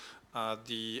more.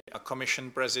 The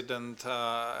Commission President,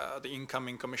 the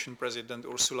incoming Commission President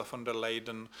Ursula von der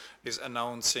Leyen is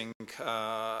announcing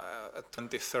a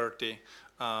 2030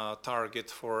 target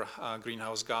for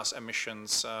greenhouse gas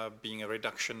emissions being a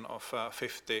reduction of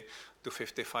 50 to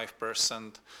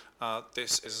 55%.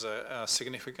 This is a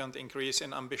significant increase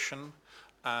in ambition,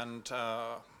 and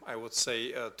I would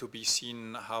say to be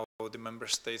seen how the member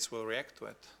states will react to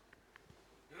it.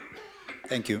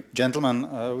 Thank you.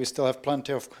 Gentlemen, we still have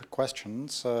plenty of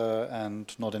questions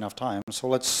and not enough time, so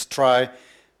let's try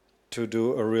to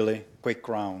do a really quick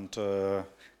round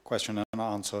question and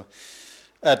answer.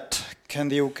 Ed, can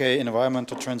the UK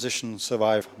environmental transition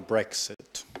survive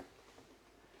Brexit?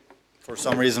 For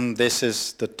some reason, this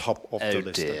is the top of the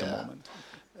list at the moment.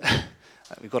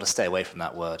 We've got to stay away from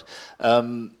that word.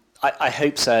 I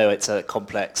hope so. It's a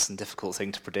complex and difficult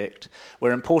thing to predict.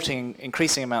 We're importing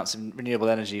increasing amounts of renewable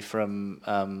energy from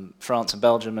France and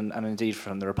Belgium and indeed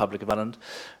from the Republic of Ireland.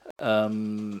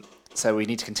 So we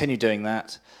need to continue doing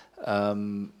that,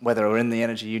 whether we're in the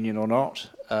energy union or not.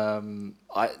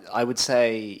 I would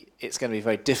say it's going to be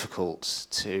very difficult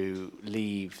to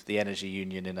leave the energy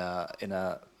union in a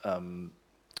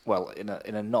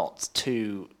not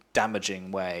too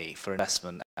damaging way for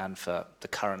investment and for the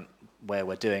current where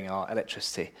we're doing our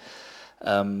electricity.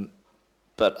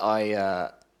 But I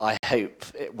hope,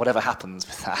 whatever happens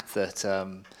with that, that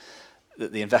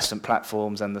the investment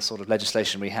platforms and the sort of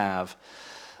legislation we have,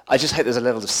 I just hope there's a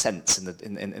level of sense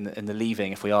in the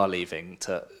leaving, if we are leaving,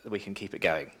 that we can keep it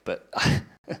going. But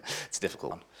it's a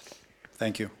difficult one.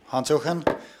 Thank you. Hans-Jochen,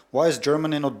 why is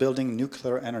Germany not building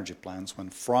nuclear energy plants when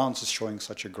France is showing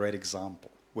such a great example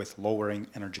with lowering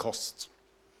energy costs?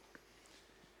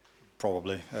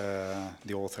 Probably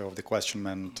the author of the question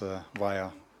meant via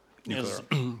nuclear.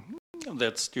 Yes,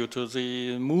 that's due to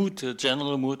the mood,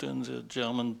 general mood in the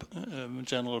German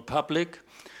general public.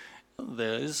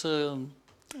 There is a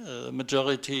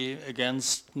majority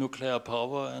against nuclear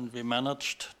power, and we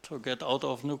managed to get out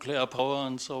of nuclear power,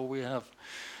 and so we have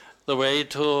the way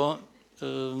to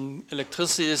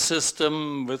electricity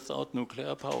system without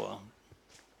nuclear power.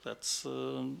 That's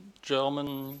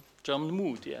German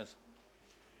mood, yes.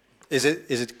 Is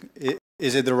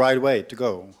it the right way to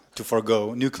go, to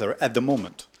forgo nuclear at the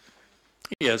moment?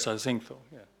 Yes, I think so,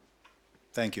 yeah.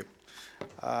 Thank you.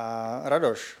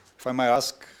 Radoš, if I may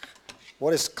ask,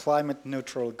 what is climate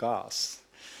neutral gas?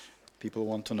 People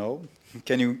want to know.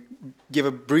 Can you give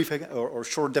a brief or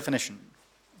short definition?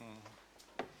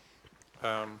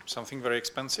 Something very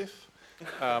expensive.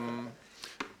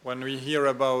 When we hear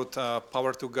about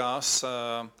power to gas,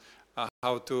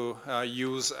 how to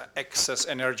use excess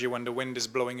energy when the wind is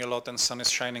blowing a lot and sun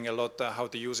is shining a lot, how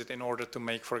to use it in order to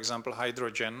make, for example,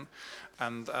 hydrogen.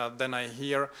 And then I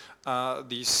hear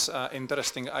these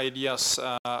interesting ideas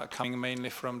coming mainly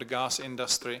from the gas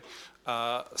industry,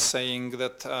 saying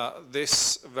that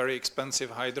this very expensive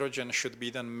hydrogen should be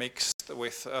then mixed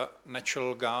with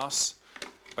natural gas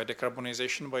by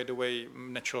decarbonization. By the way,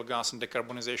 natural gas and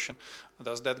decarbonization,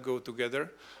 does that go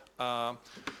together?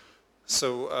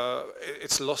 So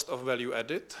it's lost of value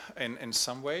added in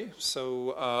some way.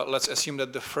 So let's assume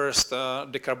that the first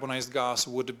decarbonized gas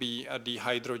would be the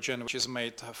hydrogen, which is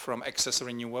made from excess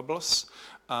renewables.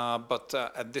 But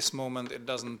at this moment, it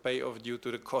doesn't pay off due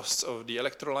to the costs of the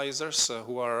electrolyzers,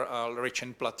 who are rich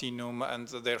in platinum and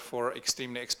therefore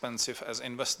extremely expensive as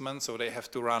investment. So they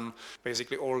have to run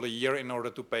basically all the year in order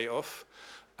to pay off.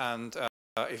 And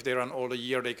if they run all the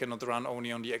year, they cannot run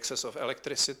only on the excess of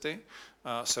electricity.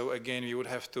 So again, we would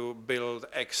have to build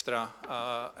extra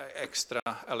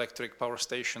electric power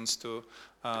stations to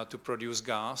produce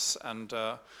gas. And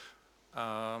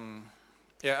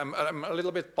yeah, I'm a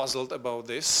little bit puzzled about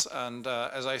this. And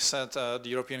as I said, the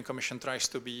European Commission tries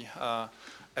to be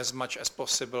as much as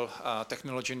possible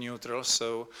technology neutral.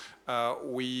 So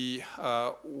we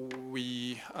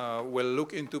will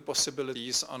look into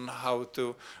possibilities on how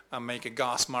to make a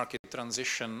gas market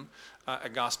transition, a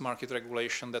gas market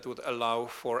regulation that would allow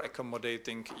for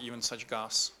accommodating even such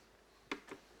gas.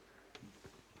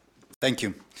 Thank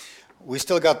you. We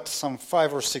still got some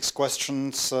 5 or 6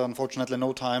 questions. Unfortunately,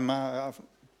 no time.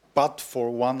 But for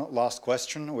one last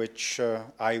question, which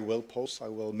I will pose, I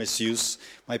will misuse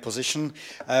my position.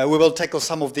 We will tackle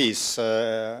some of these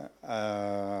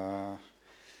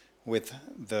with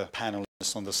the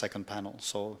panelists on the second panel,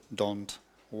 so don't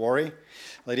worry.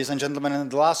 Ladies and gentlemen,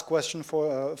 and the last question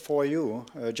for you,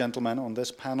 gentlemen, on this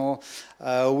panel.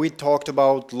 We talked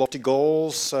about lofty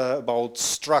goals, about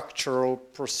structural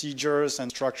procedures and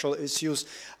structural issues.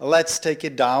 Let's take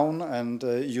it down and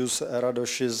use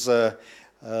Radoš's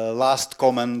last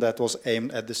comment that was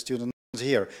aimed at the students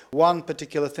here. One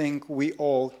particular thing we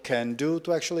all can do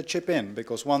to actually chip in,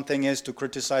 because one thing is to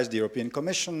criticize the European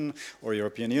Commission or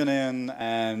European Union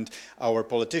and our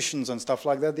politicians and stuff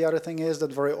like that. The other thing is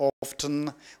that very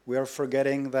often we are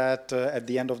forgetting that at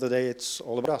the end of the day it's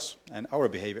all about us and our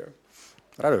behavior.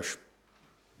 Radoš.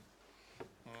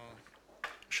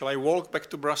 Shall I walk back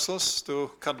to Brussels to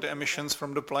cut the emissions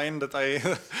from the plane that I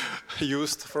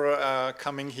used for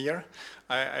coming here?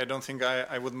 I don't think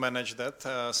I would manage that.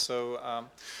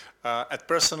 At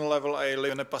personal level, I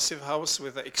live in a passive house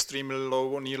with extremely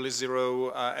low, nearly zero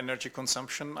energy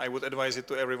consumption. I would advise it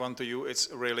to everyone, to you. It's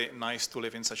really nice to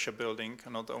live in such a building,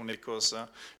 not only because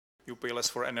you pay less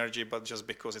for energy, but just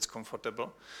because it's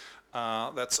comfortable.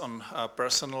 That's on a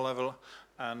personal level.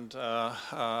 And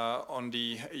on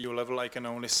the EU level, I can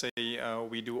only say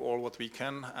we do all what we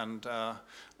can, and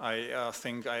I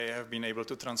think I have been able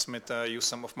to transmit you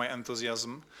some of my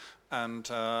enthusiasm. And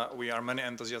we are many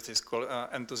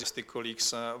enthusiastic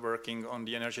colleagues working on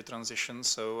the energy transition.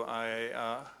 So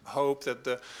I hope that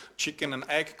the chicken and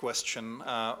egg question,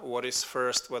 what is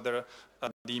first, whether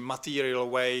the material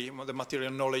way, the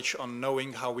material knowledge on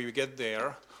knowing how we get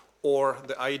there, or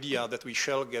the idea that we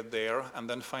shall get there, and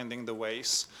then finding the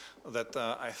ways, that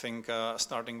I think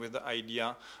starting with the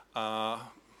idea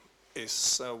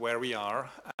is where we are,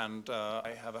 and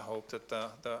I have a hope that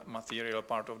the material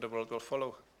part of the world will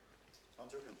follow.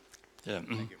 Yeah.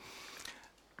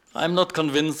 I'm not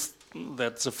convinced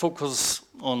that the focus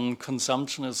on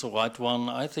consumption is the right one.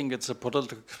 I think it's a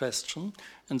political question,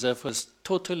 and therefore it's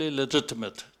totally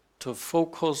legitimate to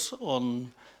focus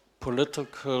on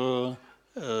political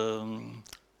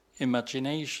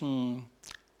imagination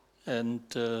and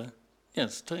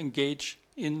yes, to engage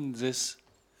in these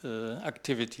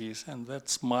activities, and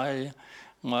that's my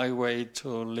way to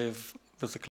live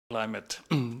with the climate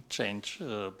change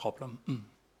problem.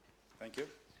 Thank you.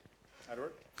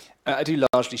 Edward? I do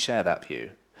largely share that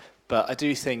view, but I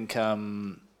do think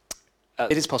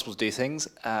it is possible to do things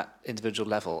at individual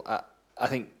level. I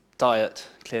think diet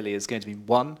clearly is going to be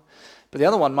one. But the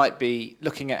other one might be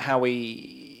looking at how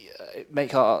we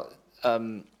make our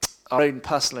own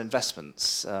personal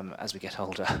investments as we get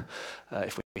older,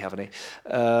 if we have any,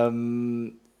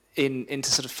 into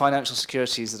sort of financial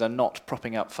securities that are not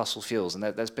propping up fossil fuels. And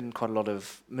there's been quite a lot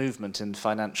of movement in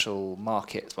financial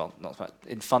markets, well, not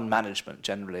in fund management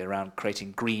generally, around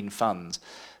creating green funds.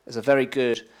 There's a very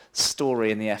good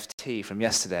story in the FT from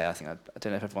yesterday. I don't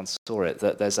know if everyone saw it.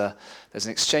 That there's an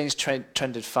exchange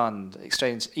traded fund, an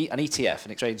ETF,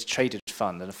 an exchange traded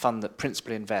fund, and a fund that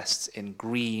principally invests in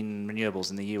green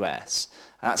renewables in the US.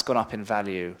 And that's gone up in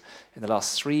value in the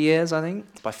last 3 years, I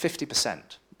think, by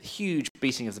 50%. Huge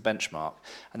beating of the benchmark.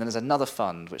 And then there's another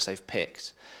fund which they've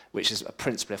picked, which is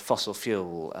principally a fossil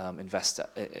fuel investor.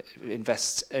 It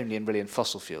invests only in really in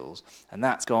fossil fuels, and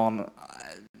that's gone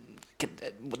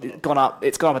up.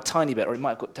 It's gone up a tiny bit, or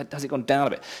has it gone down a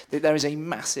bit? There is a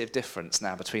massive difference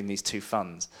now between these two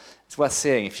funds. It's worth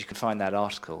seeing if you can find that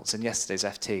article. It's in yesterday's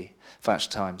FT,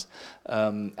 Financial Times,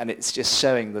 and it's just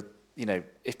showing you know,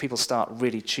 if people start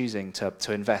really choosing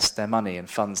to invest their money in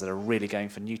funds that are really going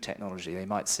for new technology, they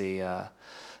might see the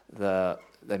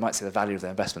value of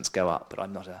their investments go up. But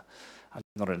I'm not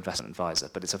an investment advisor,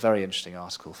 but it's a very interesting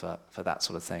article for that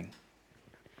sort of thing.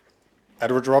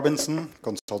 Edward Robinson,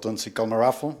 consultancy Culmer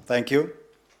Raphael, thank you.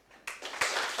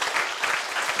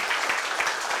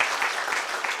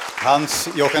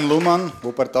 Jochen Luhmann,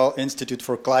 Wuppertal Institute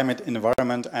for Climate,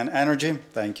 Environment and Energy,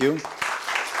 thank you.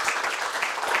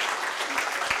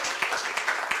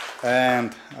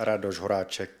 And Radoš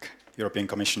Horáček, European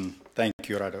Commission, thank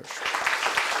you, Radoš.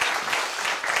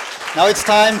 Now it's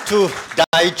time to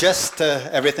digest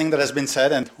everything that has been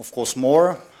said, and of course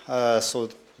more. So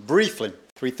briefly,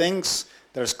 3 things.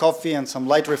 There's coffee and some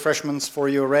light refreshments for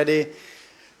you ready.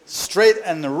 Straight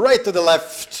and right to the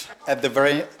left at the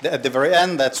very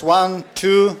end. That's 1,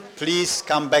 2. Please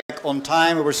come back on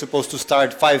time. We were supposed to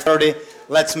start 5:30.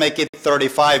 Let's make it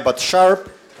 35, but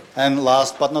sharp. And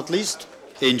last but not least,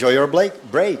 enjoy your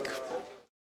break.